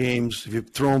last two games, if you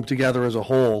throw them together as a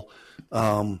whole.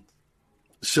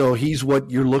 So he's what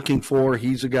you're looking for.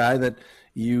 He's a guy that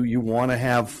you want to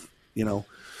have,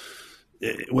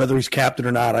 whether he's captain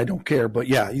or not, I don't care. But,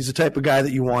 yeah, he's the type of guy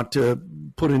that you want to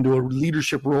put into a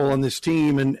leadership role on this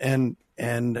team.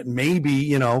 And maybe,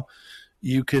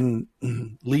 you can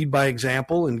lead by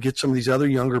example and get some of these other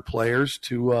younger players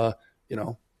to,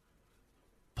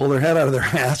 pull their head out of their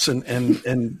ass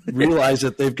and realize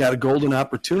that they've got a golden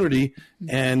opportunity.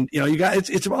 And,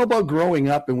 it's all about growing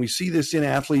up. And we see this in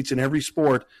athletes in every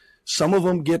sport. Some of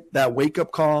them get that wake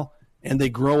up call and they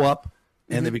grow up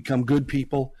and they become good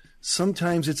people.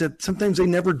 Sometimes sometimes they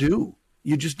never do.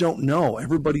 You just don't know.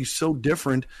 Everybody's so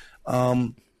different.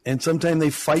 And sometimes they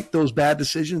fight those bad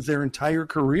decisions their entire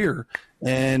career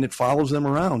and it follows them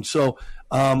around. So,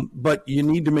 but you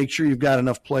need to make sure you've got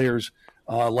enough players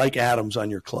like Adams on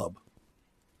your club.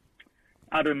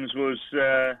 Adams was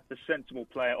the sensible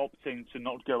player, opting to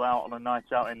not go out on a night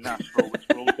out in Nashville, which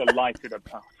we're all delighted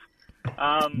about.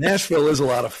 Nashville is a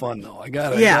lot of fun, though. I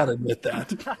gotta admit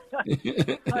that.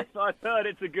 I've heard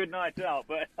it's a good night out,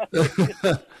 but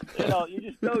you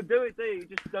just don't do it, do you? You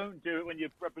just don't do it when you're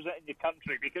representing your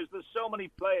country, because there's so many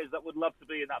players that would love to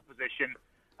be in that position.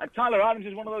 And Tyler Adams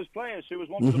is one of those players who has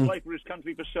wanted to play for his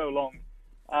country for so long.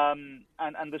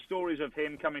 And the stories of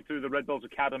him coming through the Red Bulls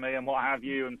Academy and what have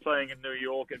you, and playing in New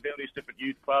York and various different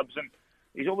youth clubs, and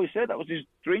he's always said that was his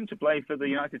dream, to play for the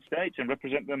United States and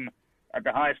represent them at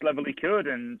the highest level he could.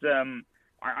 And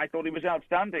I thought he was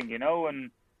outstanding,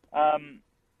 and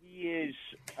he is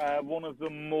one of the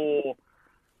more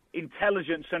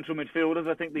intelligent central midfielders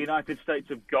I think the United States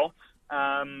have got.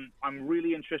 I'm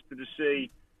really interested to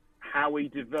see how he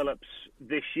develops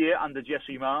this year under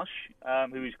Jesse Marsch,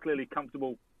 who is clearly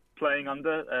comfortable playing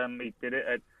under. He did it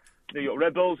at New York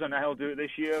Red Bulls, and he'll do it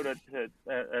this year at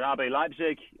RB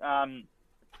Leipzig.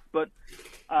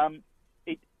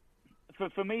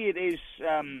 For me, it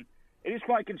is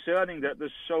quite concerning that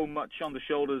there's so much on the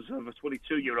shoulders of a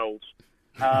 22-year-old.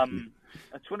 A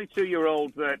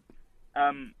 22-year-old that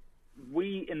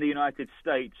we in the United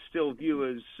States still view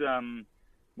as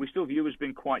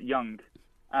being quite young.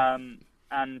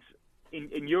 And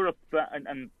in Europe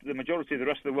and the majority of the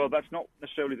rest of the world, that's not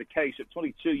necessarily the case. At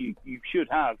 22, you should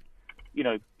have,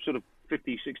 sort of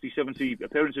 50, 60, 70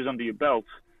 appearances under your belt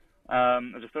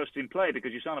as a first-team player,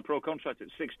 because you sign a pro contract at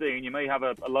 16. You may have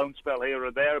a loan spell here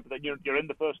or there, but then you're in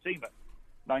the first team at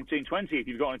 19, 20 if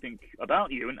you've got anything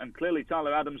about you, and clearly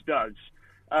Tyler Adams does.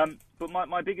 But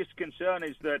my biggest concern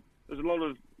is that there's a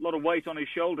lot of weight on his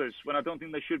shoulders when I don't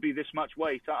think there should be this much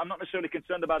weight. I'm not necessarily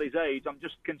concerned about his age. I'm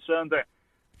just concerned that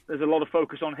there's a lot of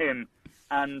focus on him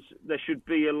and there should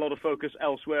be a lot of focus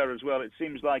elsewhere as well. It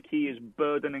seems like he is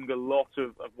burdening a lot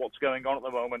of what's going on at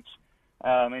the moment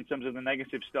in terms of the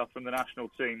negative stuff from the national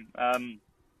team.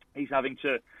 He's having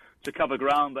to cover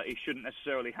ground that he shouldn't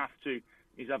necessarily have to.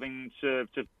 He's having to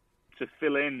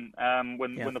fill in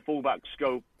when the fullbacks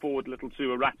go forward a little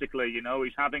too erratically.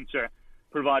 He's having to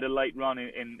provide a late run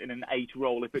in an 8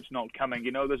 role if it's not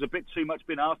coming. There's a bit too much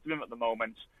being asked of him at the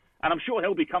moment, and I'm sure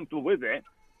he'll be comfortable with it.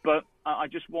 But I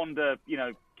just wonder,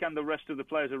 can the rest of the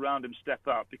players around him step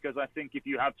up? Because I think if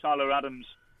you have Tyler Adams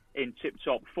in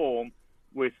tip-top form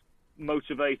with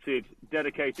motivated,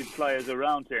 dedicated players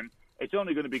around him, it's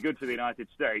only going to be good for the United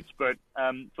States. But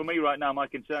for me right now, my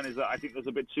concern is that I think there's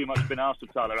a bit too much been asked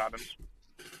of Tyler Adams.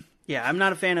 Yeah, I'm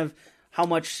not a fan of how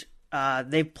much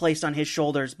they've placed on his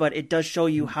shoulders, but it does show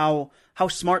you how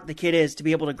smart the kid is to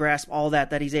be able to grasp all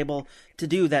that he's able to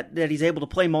do, that he's able to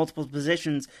play multiple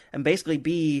positions and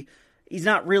basically he's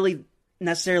not really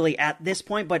necessarily at this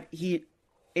point, but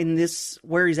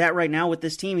where he's at right now with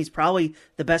this team, he's probably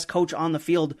the best coach on the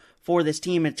field for this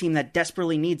team, a team that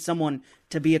desperately needs someone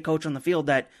to be a coach on the field.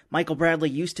 That Michael Bradley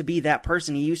used to be that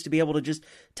person. He used to be able to just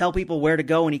tell people where to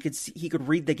go, and he could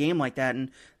read the game like that.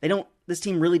 And this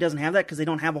team really doesn't have that because they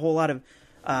don't have a whole lot of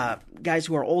guys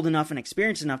who are old enough and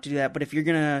experienced enough to do that. But if you're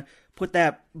gonna put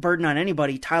that burden on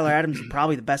anybody, Tyler Adams is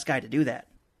probably the best guy to do that.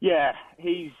 Yeah,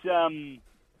 he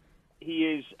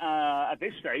is at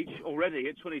this stage already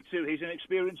at 22. He's an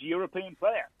experienced European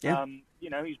player. Yeah.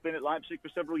 He's been at Leipzig for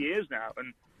several years now,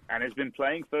 and has been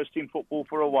playing first-team football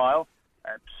for a while.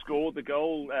 Scored the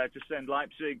goal to send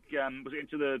Leipzig was it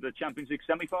into the Champions League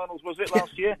semi-finals, was it,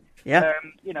 last year? Yeah.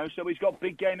 So he's got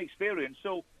big game experience.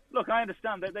 So look, I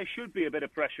understand that there should be a bit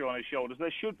of pressure on his shoulders.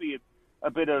 There should be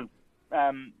a bit of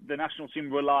the national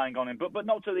team relying on him, but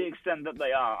not to the extent that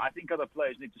they are. I think other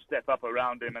players need to step up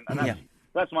around him, and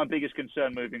that's my biggest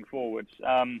concern moving forward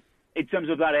in terms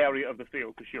of that area of the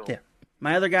field, for sure. Yeah.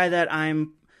 My other guy that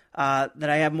that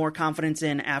I have more confidence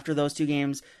in after those 2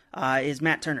 games is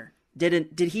Matt Turner. Did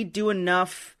he do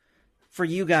enough for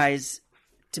you guys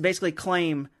to basically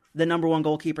claim the number 1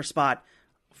 goalkeeper spot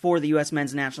for the U.S.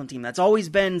 men's national team? That's always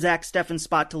been Zach Steffen's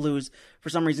spot to lose for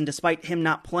some reason, despite him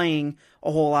not playing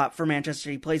a whole lot for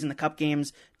Manchester. He plays in the cup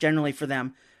games generally for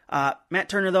them. Matt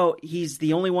Turner, though, he's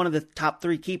the only one of the top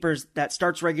 3 keepers that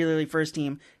starts regularly for his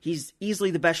team. He's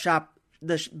easily the best shot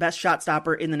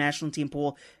stopper in the national team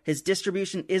pool. His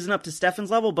distribution isn't up to Steffen's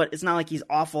level, but it's not like he's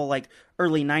awful like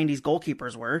early 90s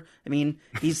goalkeepers were. I mean,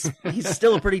 he's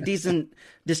still a pretty decent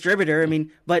distributor. I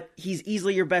mean, but he's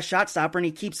easily your best shot stopper, and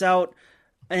he keeps out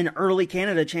an early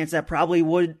Canada chance that probably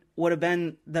would have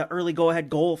been the early go-ahead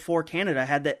goal for Canada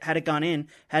had it gone in,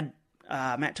 had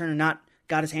Matt Turner not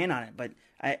got his hand on it. But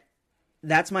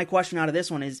that's my question out of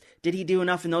this one is, did he do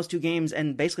enough in those 2 games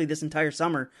and basically this entire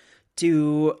summer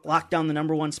to lock down the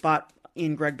number 1 spot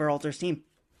in Greg Berhalter's team?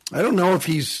 I don't know if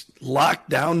he's locked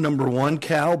down number 1,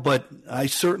 Cal, but I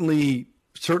certainly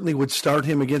would start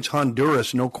him against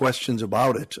Honduras, no questions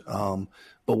about it.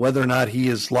 But whether or not he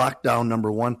is locked down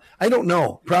number 1, I don't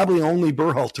know. Probably only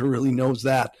Berhalter really knows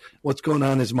that, what's going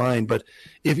on in his mind. But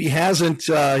if he hasn't,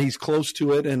 he's close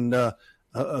to it, and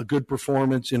a good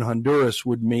performance in Honduras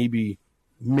would maybe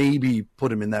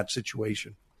put him in that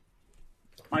situation.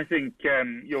 I think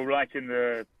you're right in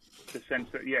the sense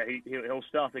that, he'll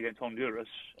start against Honduras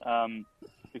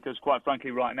because, quite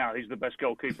frankly, right now he's the best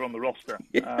goalkeeper on the roster.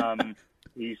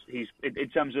 He's in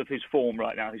terms of his form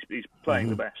right now, he's playing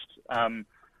the best.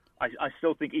 I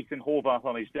still think Ethan Horvath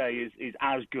on his day is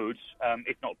as good,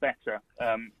 if not better.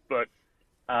 But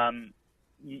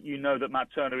you know that Matt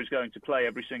Turner is going to play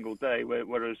every single day,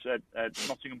 whereas at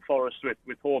Nottingham Forest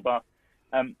with Horvath,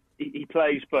 he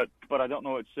plays, but I don't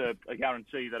know it's a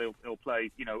guarantee that he'll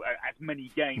play, as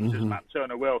many games as Matt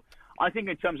Turner will. I think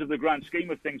in terms of the grand scheme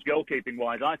of things,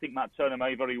 goalkeeping-wise, I think Matt Turner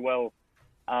may very well,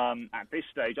 at this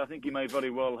stage, I think he may very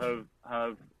well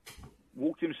have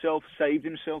walked himself, saved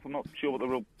himself, I'm not sure what the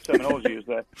real terminology is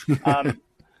there,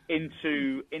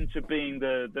 into being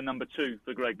the number 2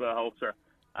 for Greg Berhalter.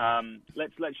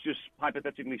 Let's just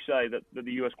hypothetically say that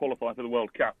the US qualify for the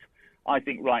World Cup. I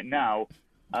think right now,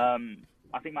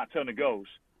 I think Matt Turner goes.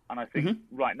 And I think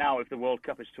right now, if the World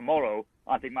Cup is tomorrow,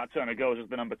 I think Matt Turner goes as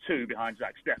the number 2 behind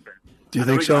Zach Steffen. Do you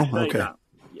think so? Okay.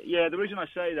 The reason I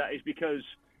say that is because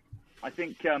I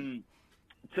think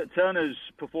Turner's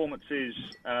performances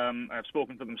have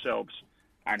spoken for themselves,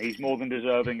 and he's more than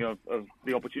deserving of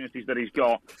the opportunities that he's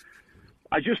got.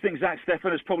 I just think Zach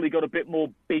Steffen has probably got a bit more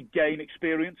big game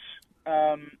experience.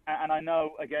 And I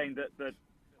know, again, that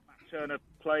Matt Turner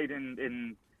played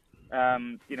in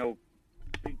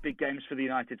big games for the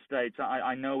United States.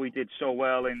 I know he did so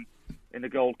well in in the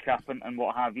Gold Cup and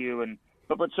what have you.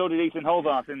 But so did Ethan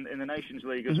Horvath in the Nations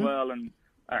League as well, and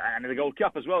in the Gold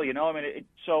Cup as well. You know, I mean,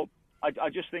 I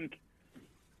just think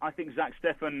Zach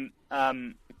Steffen,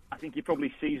 I think he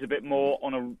probably sees a bit more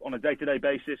on a day-to-day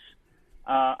basis,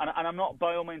 and I'm not,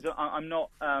 by all means, I'm not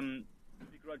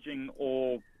begrudging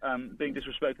or being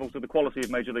disrespectful to the quality of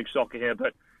Major League Soccer here,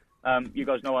 but you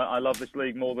guys know I love this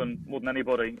league more than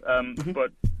anybody.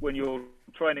 But when you're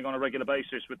training on a regular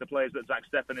basis with the players that Zach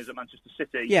Steffen is at Manchester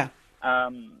City,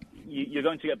 you're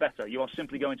going to get better. You are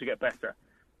simply going to get better.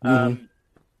 I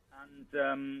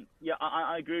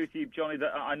agree with you, Johnny,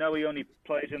 that I know he only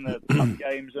plays in the cup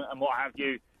games and what have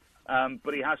you,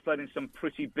 but he has played in some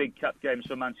pretty big cup games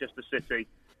for Manchester City.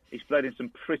 He's played in some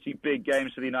pretty big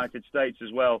games for the United States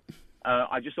as well.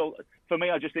 I just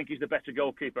think he's the better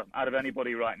goalkeeper out of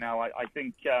anybody right now. I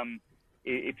think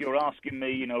if you're asking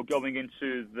me, you know, going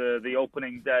into the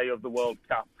opening day of the World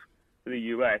Cup for the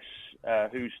US,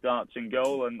 who starts in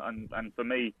goal, and for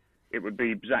me, it would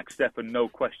be Zach Steffen, no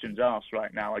questions asked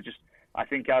right now. I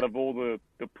think out of all the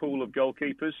pool of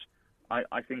goalkeepers,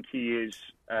 I think he is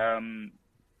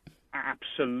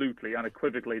absolutely,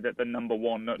 unequivocally, the number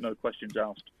one, no questions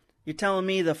asked. You're telling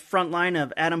me the front line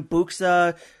of Adam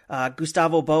Buxa,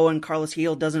 Gustavo Bo, and Carlos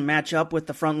Gil doesn't match up with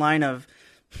the front line of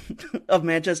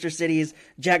Manchester City's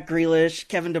Jack Grealish,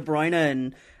 Kevin De Bruyne,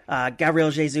 and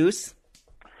Gabriel Jesus?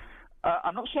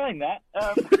 I'm not saying that.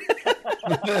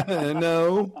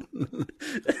 No.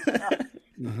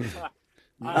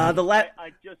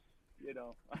 I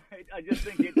just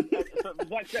think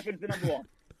Zach Steffen's the number one.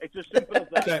 It's as simple as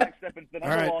that. Zach Steffen's the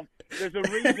number one. There's a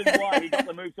reason why he got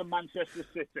the move to Manchester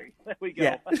City. There we go.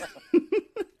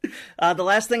 Yeah. The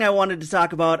last thing I wanted to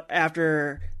talk about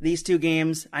after these two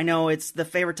games, I know it's the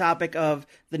favorite topic of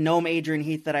the gnome Adrian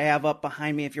Heath that I have up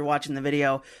behind me if you're watching the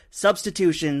video.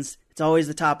 Substitutions. It's always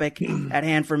the topic at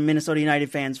hand for Minnesota United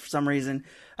fans for some reason.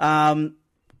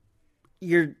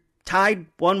 You're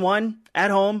tied 1-1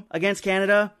 at home against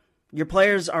Canada. Your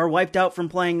players are wiped out from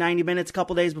playing 90 minutes a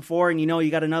couple days before, and you know you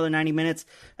got another 90 minutes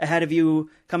ahead of you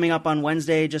coming up on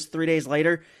Wednesday, just 3 days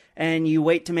later, and you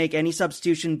wait to make any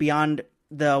substitution beyond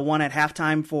the one at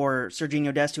halftime for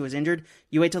Sergiño Dest, who was injured.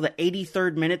 You wait till the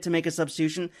 83rd minute to make a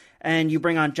substitution, and you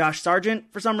bring on Josh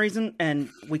Sargent for some reason, and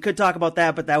we could talk about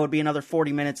that, but that would be another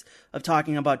 40 minutes of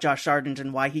talking about Josh Sargent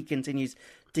and why he continues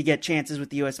to get chances with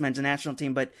the U.S. men's national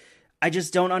team. But I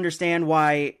just don't understand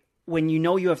why, when you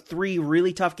know you have 3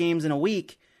 really tough games in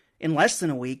less than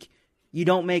a week, you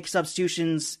don't make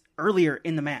substitutions earlier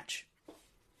in the match.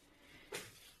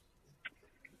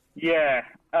 Yeah.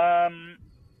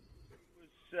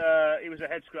 It was a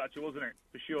head scratcher, wasn't it?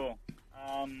 For sure.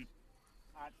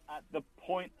 At the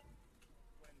point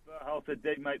when Berhalter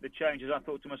did make the changes, I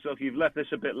thought to myself, you've left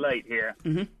this a bit late here.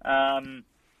 And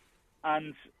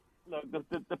look,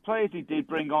 the players he did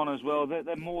bring on as well,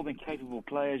 they're more than capable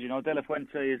players. You know, De La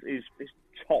Fuente is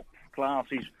top class.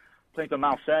 He's playing for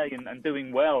Marseille and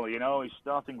doing well. You know, he's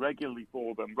starting regularly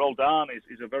for them. Roldan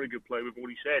is a very good player, we've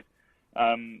already said.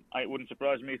 It wouldn't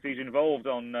surprise me if he's involved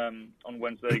on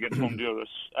Wednesday against Honduras.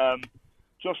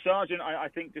 Josh Sargent, I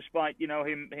think, despite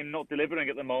him not delivering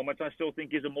at the moment, I still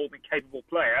think he's a more than capable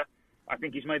player. I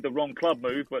think he's made the wrong club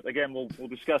move, but again, we'll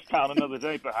discuss that another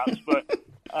day, perhaps. But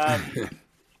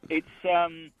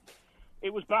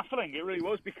it was baffling. It really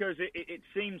was, because it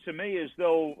seemed to me as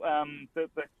though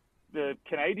the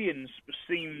Canadians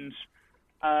seemed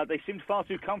far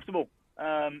too comfortable.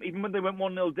 Even when they went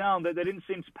 1-0 down, they didn't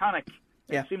seem to panic.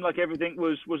 It seemed like everything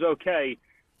was okay.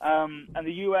 And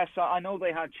the US, I know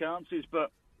they had chances,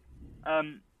 but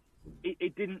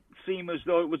it didn't seem as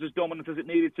though it was as dominant as it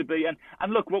needed to be.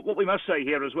 And look, what we must say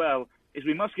here as well is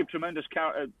we must give tremendous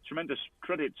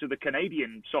credit to the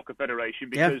Canadian Soccer Federation,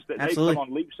 because they've come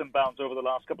on leaps and bounds over the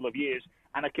last couple of years,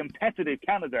 and a competitive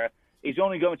Canada is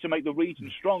only going to make the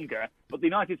region stronger. But the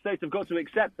United States have got to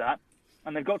accept that.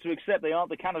 And they've got to accept they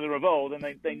aren't the Canada of old, and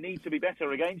they need to be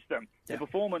better against them. The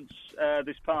performance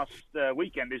this past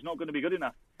weekend is not going to be good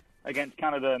enough against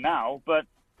Canada now. But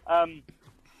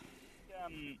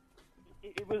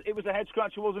it was a head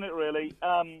scratcher, wasn't it? Really,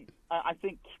 I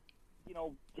think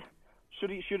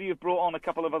should he have brought on a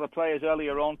couple of other players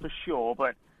earlier on, for sure.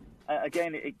 But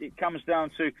again, it comes down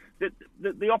to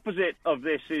the opposite of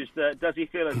this is that, does he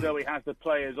feel as though he has the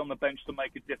players on the bench to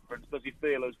make a difference? Does he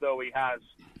feel as though he has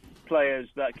players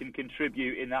that can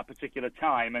contribute in that particular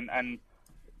time? And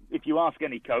if you ask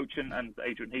any coach, and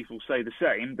Adrian Heath will say the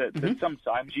same, that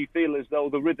sometimes you feel as though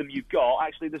the rhythm you've got,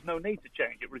 actually there's no need to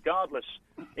change it, regardless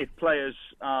if players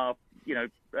are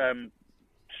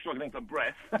struggling for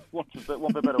breath, want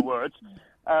for better words.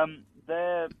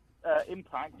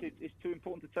 impact is too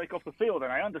important to take off the field,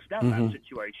 and I understand that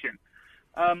situation.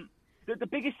 The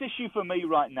biggest issue for me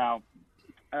right now,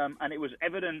 and it was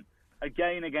evident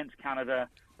again against Canada,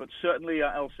 but certainly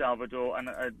at El Salvador, and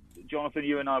Jonathan,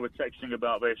 you and I were texting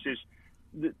about this, is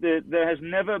there has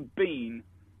never been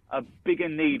a bigger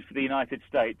need for the United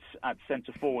States at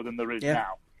centre forward than there is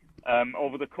now.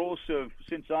 Over the course of,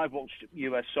 since I've watched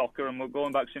US soccer, and we're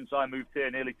going back since I moved here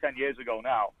nearly 10 years ago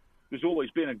now, there's always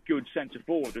been a good centre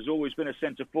forward. There's always been a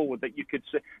centre forward that you could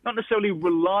say, not necessarily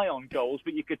rely on goals,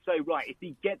 but you could say, right, if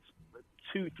he gets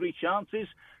 2-3 chances,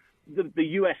 the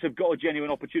US have got a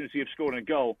genuine opportunity of scoring a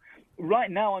goal.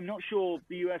 Right now, I'm not sure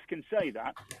the US can say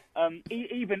that.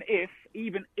 Even if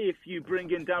you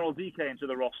bring in Daryl Dike into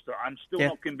the roster, I'm still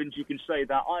not convinced you can say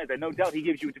that either. No doubt he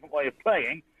gives you a different way of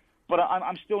playing, but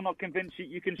I'm still not convinced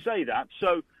you can say that.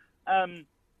 So, it's an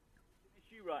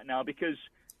issue right now because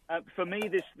for me,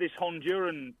 this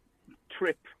Honduran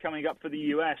trip coming up for the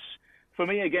US, for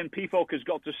me again, PFOC has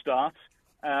got to start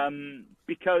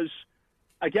because,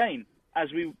 again,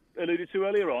 as we alluded to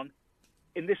earlier on,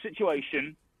 in this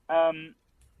situation,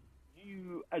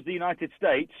 you, as the United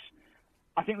States,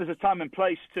 I think there's a time and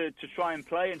place to try and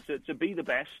play and to be the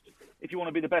best, if you want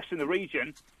to be the best in the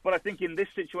region. But I think in this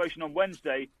situation on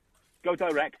Wednesday, go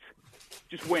direct,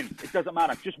 just win. It doesn't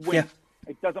matter, just win. Yeah.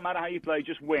 It doesn't matter how you play,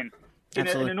 just win. In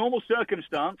a normal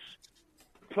circumstance,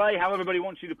 play how everybody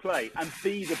wants you to play and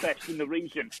be the best in the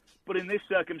region. But in this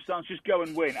circumstance, just go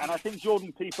and win. And I think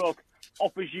Jordan Peacock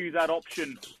offers you that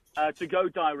option to go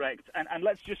direct. And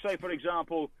let's just say, for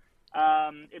example,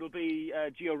 it'll be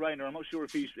Gio Reyna. I'm not sure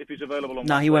if he's available on.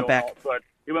 No, he went back. Not, but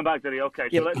he went back, did he? Okay.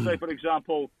 Yep. So let's say, for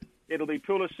example, it'll be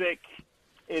Pulisic,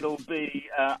 it'll be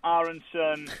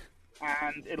Aronson,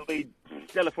 and it'll be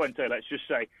De La Fuente, let's just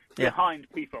say, behind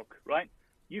Peacock, right?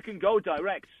 You can go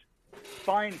direct,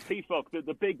 find Peacock,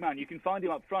 the big man. You can find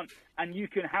him up front, and you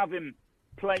can have him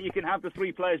play. You can have the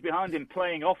 3 players behind him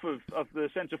playing off of the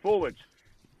centre forwards.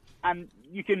 And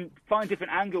you can find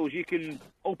different angles. You can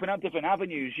open up different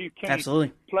avenues. You can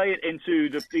play it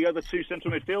into the other 2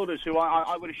 central midfielders, who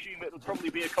I would assume it will probably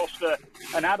be Acosta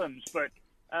and Adams. But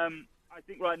I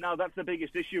think right now that's the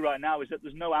biggest issue right now, is that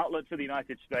there's no outlet for the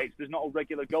United States. There's not a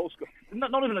regular goal score.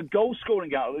 Not even a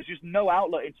goal-scoring outlet. There's just no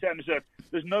outlet in terms of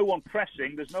there's no one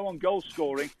pressing. There's no one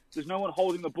goal-scoring. There's no one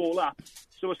holding the ball up.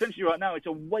 So essentially right now it's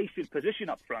a wasted position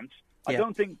up front. I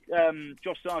don't think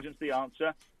Josh Sargent's the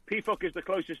answer. Peacock is the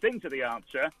closest thing to the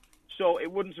answer, so it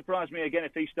wouldn't surprise me again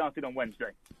if he started on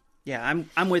Wednesday. Yeah,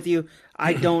 I'm with you.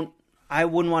 I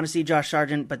wouldn't want to see Josh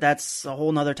Sargent, but that's a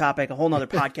whole nother topic, a whole nother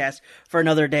podcast for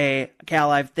another day.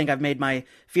 Cal, I think I've made my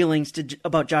feelings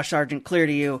about Josh Sargent clear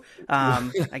to you.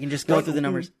 I can just go through the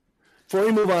numbers. Before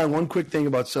we move on, one quick thing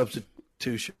about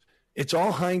substitution. It's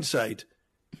all hindsight.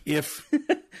 If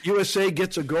USA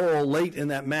gets a goal late in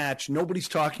that match, nobody's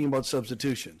talking about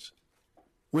substitutions.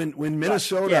 When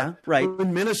Minnesota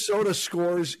when Minnesota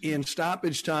scores in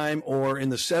stoppage time or in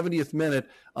the 70th minute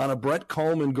on a Brett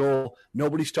Coleman goal,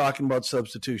 nobody's talking about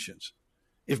substitutions.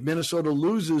 If Minnesota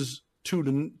loses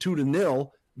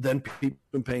 2-0, then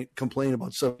people complain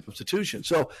about substitution.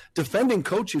 So defending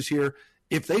coaches here,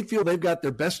 if they feel they've got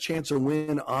their best chance of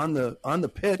win on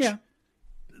the pitch,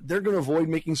 they're going to avoid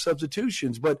making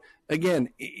substitutions. But again,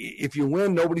 if you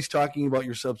win, nobody's talking about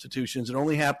your substitutions. It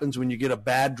only happens when you get a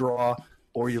bad draw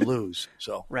or you lose.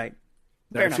 So right.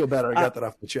 I feel better. I got that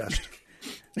off the chest.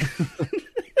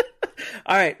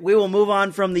 All right, we will move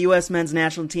on from the U.S. men's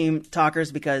national team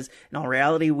talkers because in all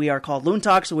reality, we are called Loon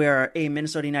Talk, so we are a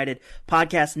Minnesota United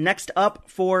podcast. Next up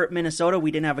for Minnesota,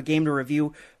 we didn't have a game to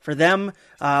review for them.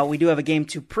 We do have a game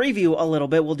to preview a little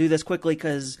bit. We'll do this quickly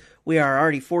because we are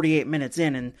already 48 minutes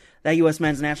in, and that U.S.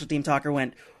 men's national team talker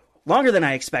went longer than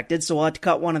I expected, so we'll have to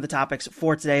cut one of the topics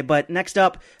for today. But next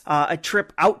up, a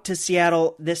trip out to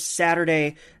Seattle this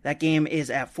Saturday. That game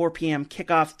is at 4 p.m.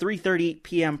 kickoff, 3:30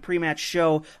 p.m. pre-match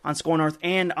show on Score North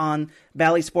and on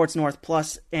Bally Sports North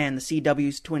Plus and the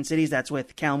CW's Twin Cities. That's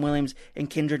with Callum Williams and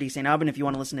Kindred D. St. Aubin. If you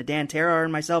want to listen to Dan Terhaar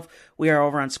and myself, we are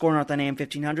over on Score North on AM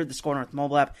 1500, the Score North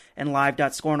mobile app, and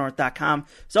live.scorenorth.com.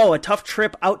 So a tough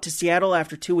trip out to Seattle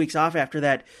after 2 weeks off after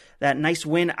that nice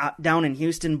win down in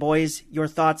Houston. Boys, your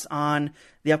thoughts on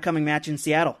the upcoming match in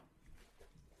Seattle?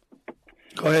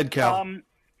 Go ahead, Cal.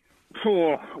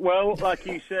 Well, like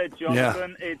you said,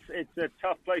 Jonathan, it's a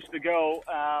tough place to go.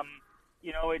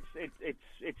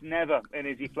 It's never an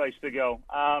easy place to go.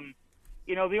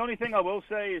 The only thing I will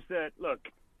say is that, look,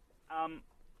 what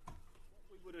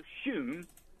we would assume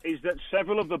is that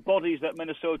several of the bodies that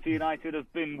Minnesota United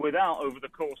have been without over the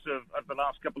course of the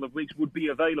last couple of weeks would be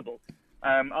available.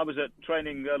 I was at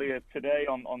training earlier today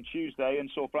on Tuesday and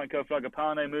saw Franco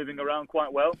Fragapane moving around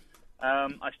quite well.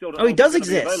 I still don't know he does if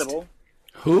he's exist. Available.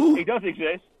 Who? He does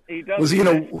exist. He does. Was he in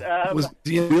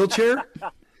a wheelchair?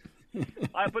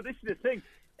 But this is the thing.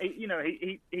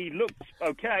 He looked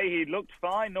okay. He looked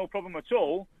fine, no problem at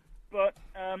all. But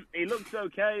he looked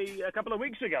okay a couple of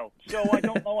weeks ago. So I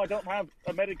don't know. I don't have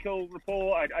a medical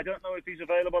report. I don't know if he's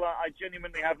available. I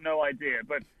genuinely have no idea.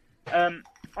 But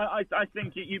I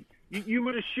think you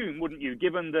would assume, wouldn't you,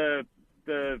 given the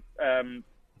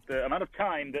amount of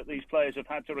time that these players have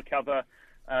had to recover,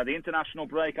 the international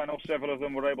break. I know several of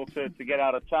them were able to get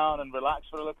out of town and relax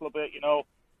for a little bit,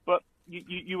 But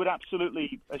you would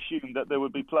absolutely assume that there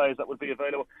would be players that would be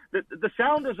available. The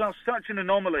Sounders are such an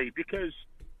anomaly because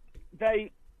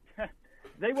they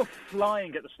were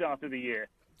flying at the start of the year.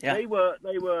 Yeah. They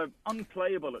were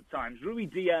unplayable at times. Rui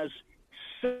Diaz,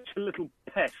 such a little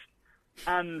pest,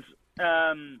 and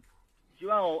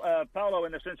João Paulo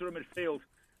in the centre of midfield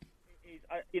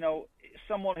is,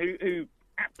 someone who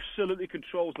absolutely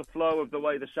controls the flow of the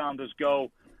way the Sounders go.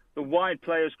 The wide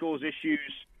players cause issues.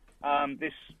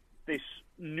 This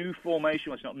new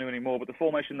formation, well, it's not new anymore, but the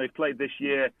formation they've played this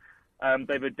year,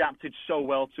 they've adapted so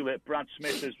well to it. Brad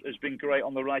Smith has been great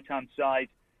on the right-hand side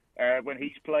when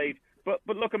he's played. But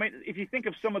look, I mean, if you think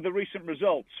of some of the recent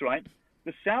results, right,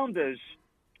 the Sounders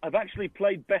have actually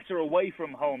played better away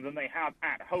from home than they have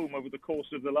at home over the course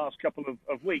of the last couple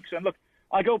of weeks. And look,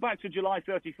 I go back to July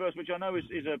 31st, which I know is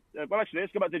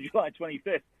let's go back to July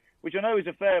 25th, which I know is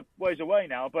a fair ways away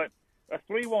now, but a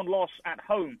 3-1 loss at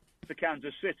home to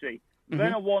Kansas City,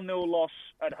 then a 1-0 loss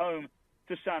at home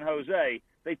to San Jose.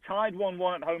 They tied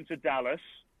 1-1 at home to Dallas.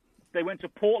 They went to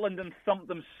Portland and thumped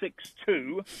them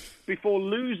 6-2 before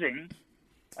winning,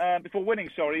 I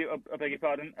beg your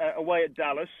pardon, away at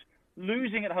Dallas,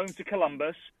 losing at home to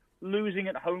Columbus, losing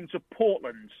at home to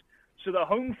Portland. So the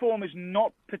home form is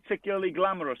not particularly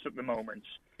glamorous at the moment.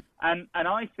 And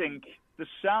I think the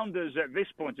Sounders at this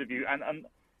point of view, and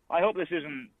I hope this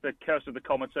isn't the curse of the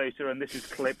commentator and this is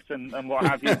clipped and what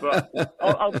have you, but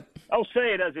I'll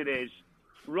say it as it is.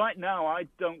 Right now, I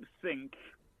don't think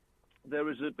there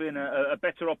has been a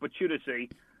better opportunity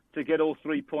to get all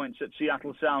 3 points at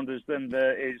Seattle Sounders than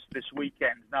there is this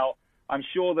weekend. Now, I'm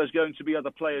sure there's going to be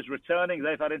other players returning.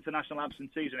 They've had international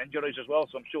absentees and injuries as well,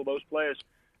 so I'm sure those players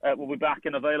will be back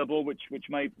and available, which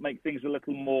may make things a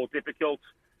little more difficult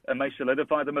and may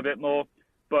solidify them a bit more.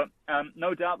 But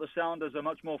no doubt the Sounders are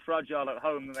much more fragile at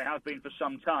home than they have been for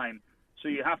some time. So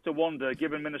you have to wonder,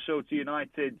 given Minnesota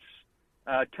United's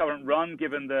current run,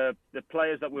 given the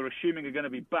players that we're assuming are going to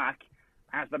be back,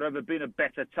 has there ever been a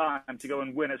better time to go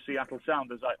and win at Seattle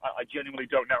Sounders? I genuinely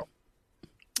don't know.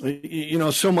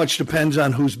 So much depends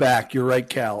on who's back. You're right,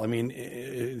 Cal. I mean,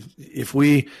 if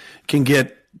we can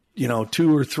get,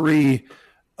 2 or 3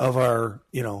 of our,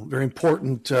 very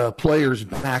important players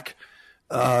back,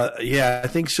 I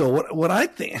think so. What I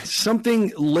think,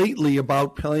 something lately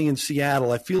about playing in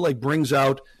Seattle, I feel like brings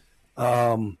out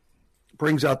the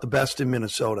best in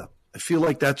Minnesota. I feel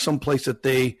like that's some place that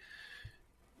they,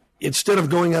 instead of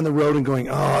going on the road and going,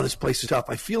 oh, this place is tough,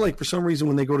 I feel like for some reason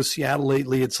when they go to Seattle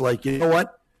lately, it's like, you know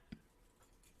what?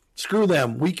 Screw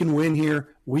them. We can win here.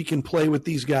 We can play with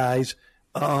these guys.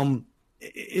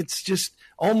 It's just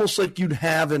almost like you'd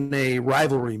have in a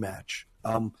rivalry match.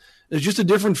 There's just a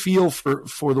different feel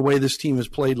for the way this team has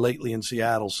played lately in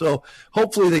Seattle. So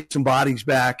hopefully they get some bodies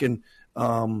back. And,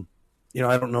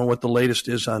 I don't know what the latest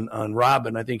is on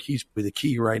Robin. I think he's the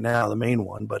key right now, the main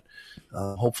one. But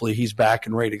hopefully he's back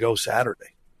and ready to go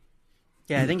Saturday.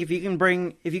 Yeah, I think if you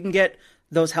can get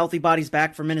those healthy bodies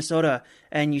back for Minnesota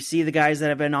and you see the guys that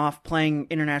have been off playing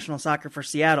international soccer for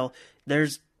Seattle,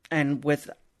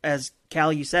 as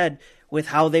Cal, you said, with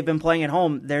how they've been playing at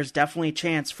home, there's definitely a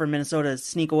chance for Minnesota to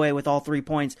sneak away with all 3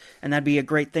 points, and that'd be a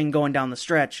great thing going down the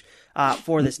stretch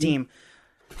for this team.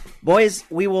 Boys,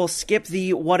 we will skip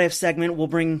the what if segment. We'll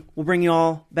bring you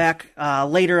all back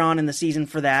later on in the season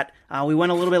for that. We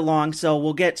went a little bit long, so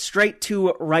we'll get straight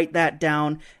to Write That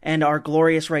Down and our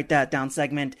glorious Write That Down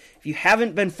segment. If you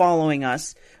haven't been following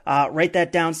us, Write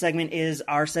That Down segment is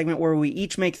our segment where we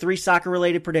each make 3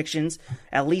 soccer-related predictions.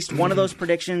 At least one of those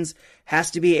predictions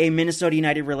has to be a Minnesota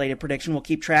United-related prediction. We'll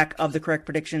keep track of the correct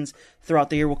predictions throughout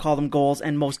the year. We'll call them goals,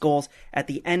 and most goals at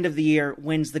the end of the year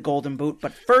wins the Golden Boot.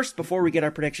 But first, before we get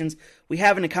our predictions, we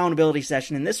have an accountability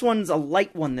session, and this one's a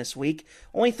light one this week.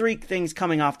 Only 3 things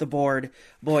coming off the board,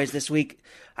 boys, this week.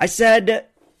 I said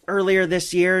earlier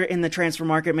this year in the transfer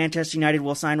market, Manchester United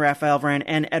will sign Rafael Varane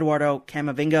and Eduardo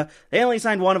Camavinga. They only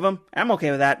signed one of them. I'm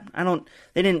okay with that.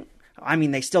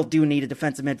 They still do need a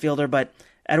defensive midfielder, but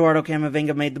Eduardo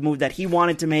Camavinga made the move that he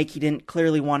wanted to make. He didn't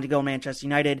clearly want to go Manchester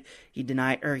United.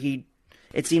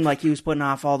 It seemed like he was putting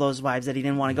off all those vibes that he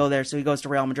didn't want to go there, so he goes to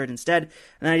Real Madrid instead.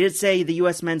 And I did say the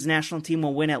U.S. men's national team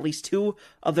will win at least 2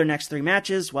 of their next 3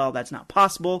 matches. Well, that's not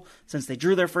possible since they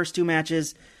drew their first 2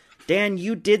 matches. Dan,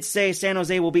 you did say San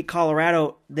Jose will beat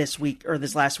Colorado this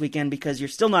last weekend because you're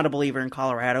still not a believer in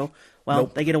Colorado. Well,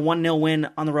 nope. They get a 1-0 win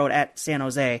on the road at San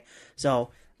Jose.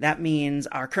 So that means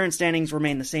our current standings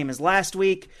remain the same as last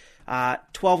week.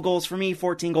 12 goals for me,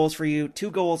 14 goals for you,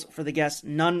 2 goals for the guests,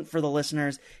 none for the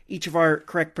listeners. Each of our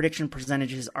correct prediction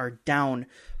percentages are down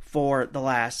for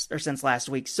since last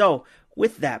week. So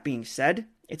with that being said,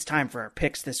 it's time for our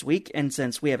picks this week. And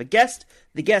since we have a guest,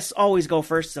 the guests always go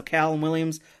first. So Callum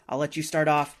Williams, I'll let you start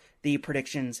off the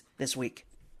predictions this week.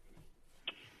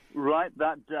 Write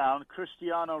that down.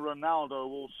 Cristiano Ronaldo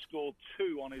will score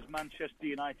 2 on his Manchester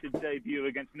United debut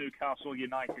against Newcastle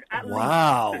United.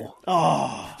 Wow.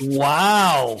 Oh.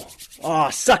 Wow. Oh,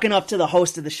 sucking up to the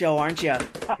host of the show, aren't you?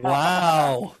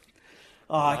 Wow.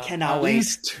 Oh, I cannot wait. At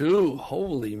least 2.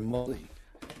 Holy moly.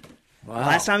 Wow.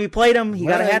 Last time you played him, he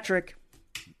got a hat trick.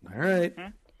 All right.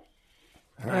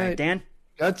 All right, Dan.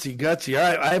 Gutsy. All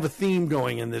right, I have a theme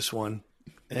going in this one,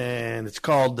 and it's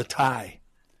called the tie.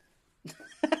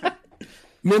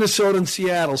 Minnesota and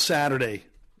Seattle Saturday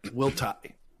will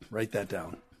tie. Write that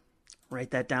down.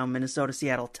 Minnesota,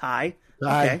 Seattle tie.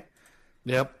 Tie. Okay.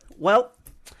 Yep. Well,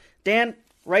 Dan,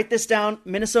 write this down.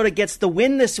 Minnesota gets the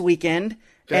win this weekend,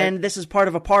 and this is part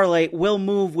of a parlay. Will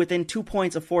move within 2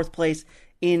 points of 4th place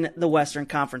in the Western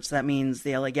Conference. That means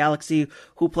the LA Galaxy,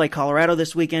 who play Colorado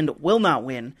this weekend, will not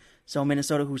win. So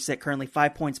Minnesota, who sit currently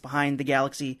 5 points behind the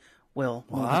Galaxy, will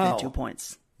move within 2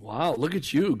 points. Wow, look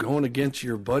at you going against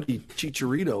your buddy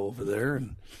Chicharito over there.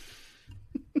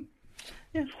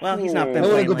 Yeah, well, he's not been I want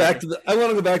to playing go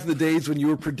back to the days when you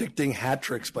were predicting hat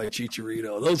tricks by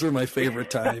Chicharito. Those were my favorite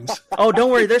times. Oh,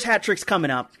 don't worry, there's hat tricks coming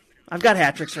up. I've got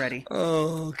hat tricks ready.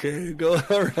 Oh, okay. Go.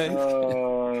 All right.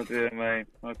 Oh, dear me.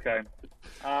 Okay.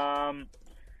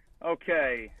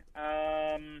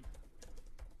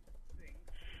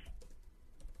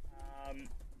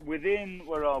 Within,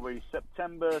 where are we?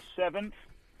 September 7th,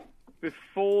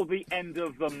 before the end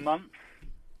of the month,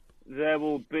 there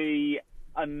will be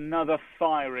another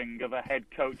firing of a head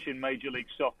coach in Major League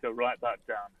Soccer. Write that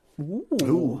down.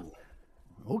 Ooh.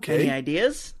 Okay. Any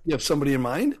ideas? You have somebody in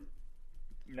mind?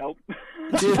 Nope.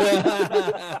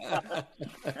 I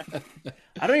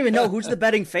don't even know who's the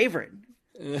betting favorite.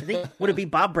 Would it be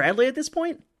Bob Bradley at this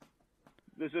point?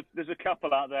 There's a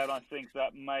couple out there, I think,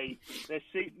 that their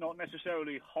seat not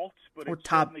necessarily hot, but or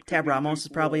Tab Ramos is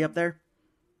probably up there.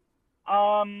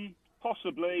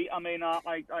 Possibly. I mean, I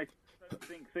don't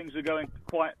think things are going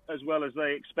quite as well as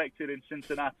they expected in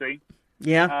Cincinnati.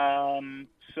 Yeah.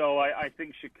 So I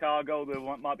think Chicago, there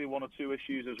might be 1 or 2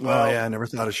 issues as well. Oh yeah, I never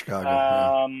thought of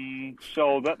Chicago.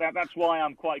 So that's why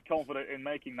I'm quite confident in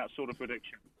making that sort of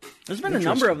prediction. There's been a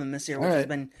number of them this year, which has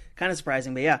been kind of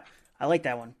surprising. But yeah, I like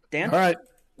that one. Dan? All right.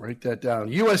 Write that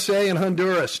down. USA and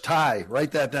Honduras tie.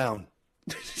 Write that down.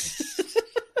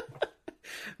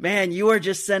 Man, you are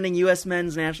just sending U.S.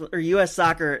 men's national or U.S.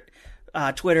 soccer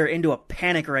Twitter into a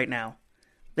panic right now.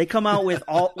 They come out with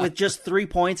just 3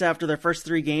 points after their first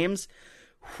 3 games.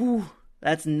 Whew,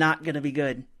 that's not going to be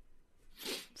good.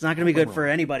 It's not going to be good for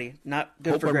anybody. Not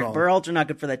good for Greg Berhalter, not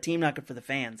good for that team, not good for the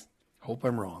fans. Hope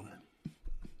I'm wrong.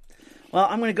 Well,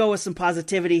 I'm going to go with some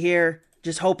positivity here.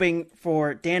 Just hoping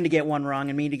for Dan to get one wrong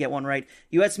and me to get one right.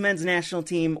 U.S. men's national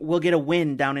team will get a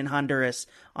win down in Honduras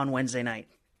on Wednesday night.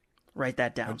 Write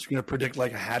that down. I'm just going to predict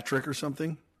like a hat trick or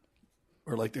something?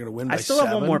 Or like they're going to win by 7? I still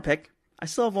have one more pick.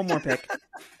 Write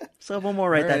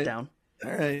that down.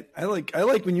 All right. I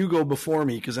like when you go before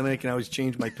me because then I can always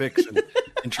change my picks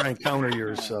and try and counter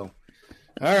yours. So,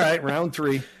 all right, round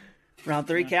 3. Round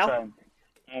 3, Cal?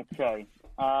 Okay.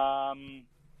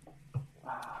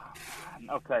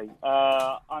 Okay,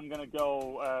 I'm going to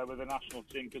go with the national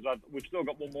team because we've still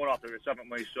got one more after this,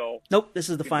 haven't we? So nope, this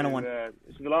is the final one. This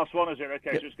is the last one, is it?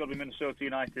 Okay, yep. So it's got to be Minnesota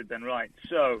United then, right?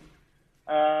 So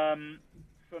for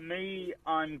me,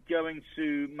 I'm going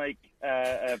to make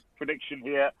a prediction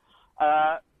here.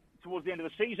 Towards the end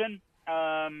of the season,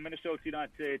 Minnesota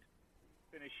United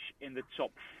finish in the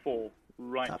top 4.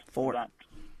 Write top 4. That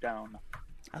down.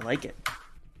 I like it. I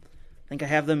think I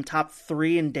have them top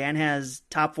 3, and Dan has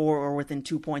top 4 or within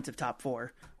 2 points of top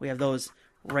 4. We have those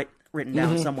written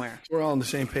down somewhere. We're all on the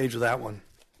same page with that one.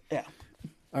 Yeah.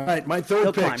 All right, my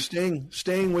third pick,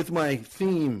 staying with my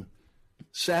theme,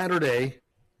 Saturday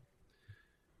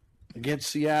against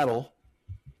Seattle.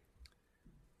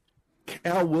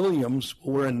 Callum Williams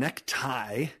will wear a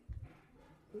necktie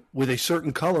with a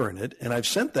certain color in it, and I've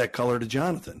sent that color to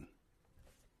Jonathan.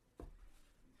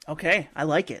 Okay, I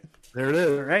like it. There it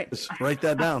is. All right. Just write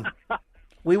that down.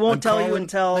 We won't tell you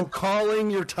until... I'm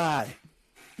calling your tie.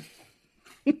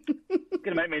 It's going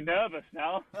to make me nervous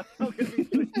now. I'm going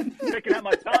to be picking out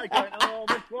my tie going, oh,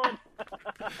 this one.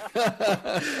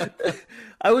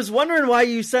 I was wondering why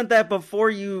you sent that before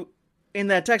you... In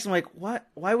that text, I'm like, what?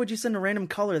 Why would you send a random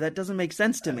color? That doesn't make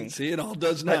sense to me. See, it all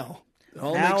does now. It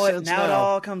all now makes sense now. It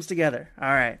all comes together. All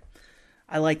right.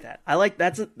 I like that. I like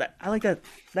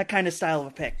that kind of style of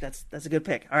a pick. That's a good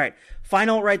pick. All right.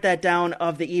 Final, write that down,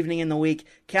 of the evening and the week.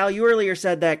 Cal, you earlier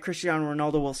said that Cristiano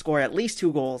Ronaldo will score at least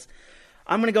 2 goals.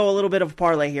 I'm going to go a little bit of a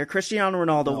parlay here. Cristiano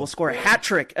Ronaldo will score a hat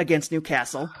trick against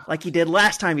Newcastle, like he did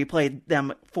last time he played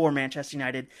them for Manchester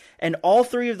United, and all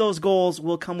 3 of those goals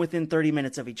will come within 30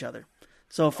 minutes of each other.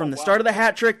 So from the start of the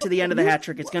hat trick to the end of the hat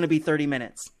trick, it's going to be 30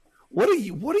 minutes. What are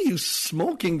you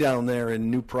smoking down there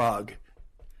in New Prague?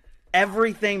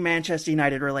 Everything Manchester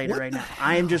United related right now.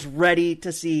 I am just ready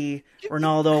to see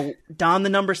Ronaldo don the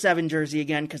number 7 jersey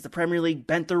again, because the Premier League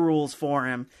bent the rules for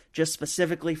him, just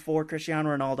specifically for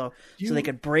Cristiano Ronaldo, so they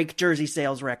could break jersey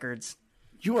sales records.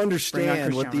 You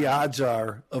understand what the odds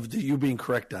are of you being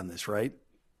correct on this, right?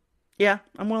 Yeah,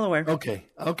 I'm well aware. Okay.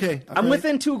 I'm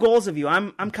within 2 goals of you.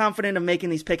 I'm confident of making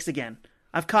these picks again.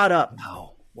 I've caught up.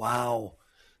 Wow.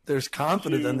 There's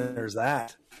confidence, and there's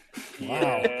that.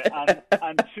 Wow. Yeah,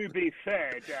 and to be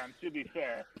fair, Dan,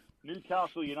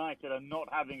 Newcastle United are not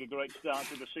having a great start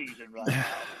to the season right now.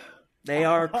 They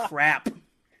are crap.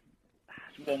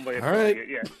 That's one way of putting it,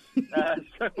 yeah.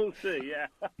 So we'll see, yeah.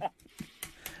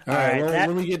 All right. Well,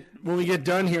 when we get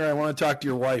done here, I want to talk to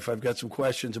your wife. I've got some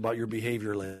questions about your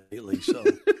behavior lately, so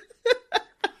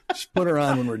just put her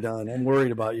on when we're done. I'm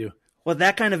worried about you. Well,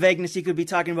 that kind of vagueness, you could be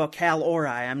talking about Cal or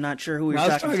I. I'm not sure who you're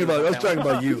talking about. I was talking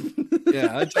about you. Yeah,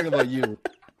 I was talking about you.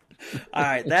 All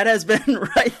right, that has been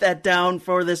Write That Down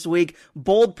for this week.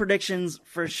 Bold predictions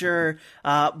for sure.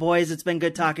 Boys, it's been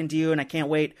good talking to you, and I can't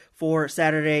wait for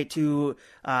Saturday to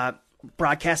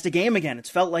broadcast a game again. It's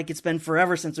felt like it's been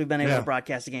forever since we've been able to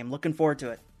broadcast a game. Looking forward to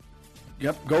it.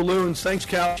 Yep, go Loons. Thanks,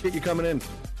 Cal. Appreciate you coming in.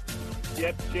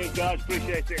 Yep, cheers, guys.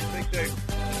 Appreciate it. Thanks, soon.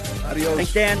 Adios.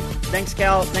 Thanks, Dan. Thanks,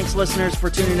 Cal. Thanks, listeners, for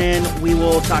tuning in. We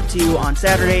will talk to you on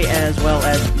Saturday as well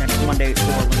as next Monday for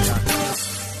Loon Talk.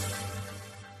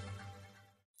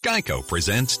 Geico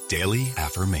presents Daily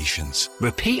Affirmations.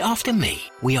 Repeat after me.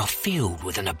 We are filled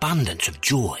with an abundance of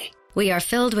joy. We are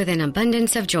filled with an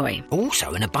abundance of joy.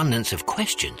 Also an abundance of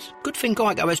questions. Good thing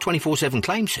Geico has 24/7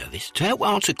 claim service to help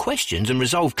answer questions and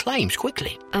resolve claims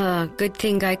quickly. Good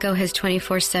thing Geico has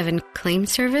 24/7 claim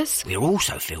service. We are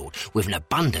also filled with an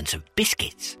abundance of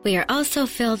biscuits. We are also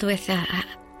filled with, I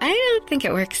don't think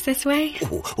it works this way.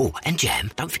 Oh, and jam.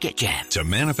 Don't forget jam. To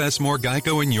manifest more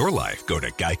Geico in your life, go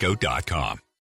to geico.com.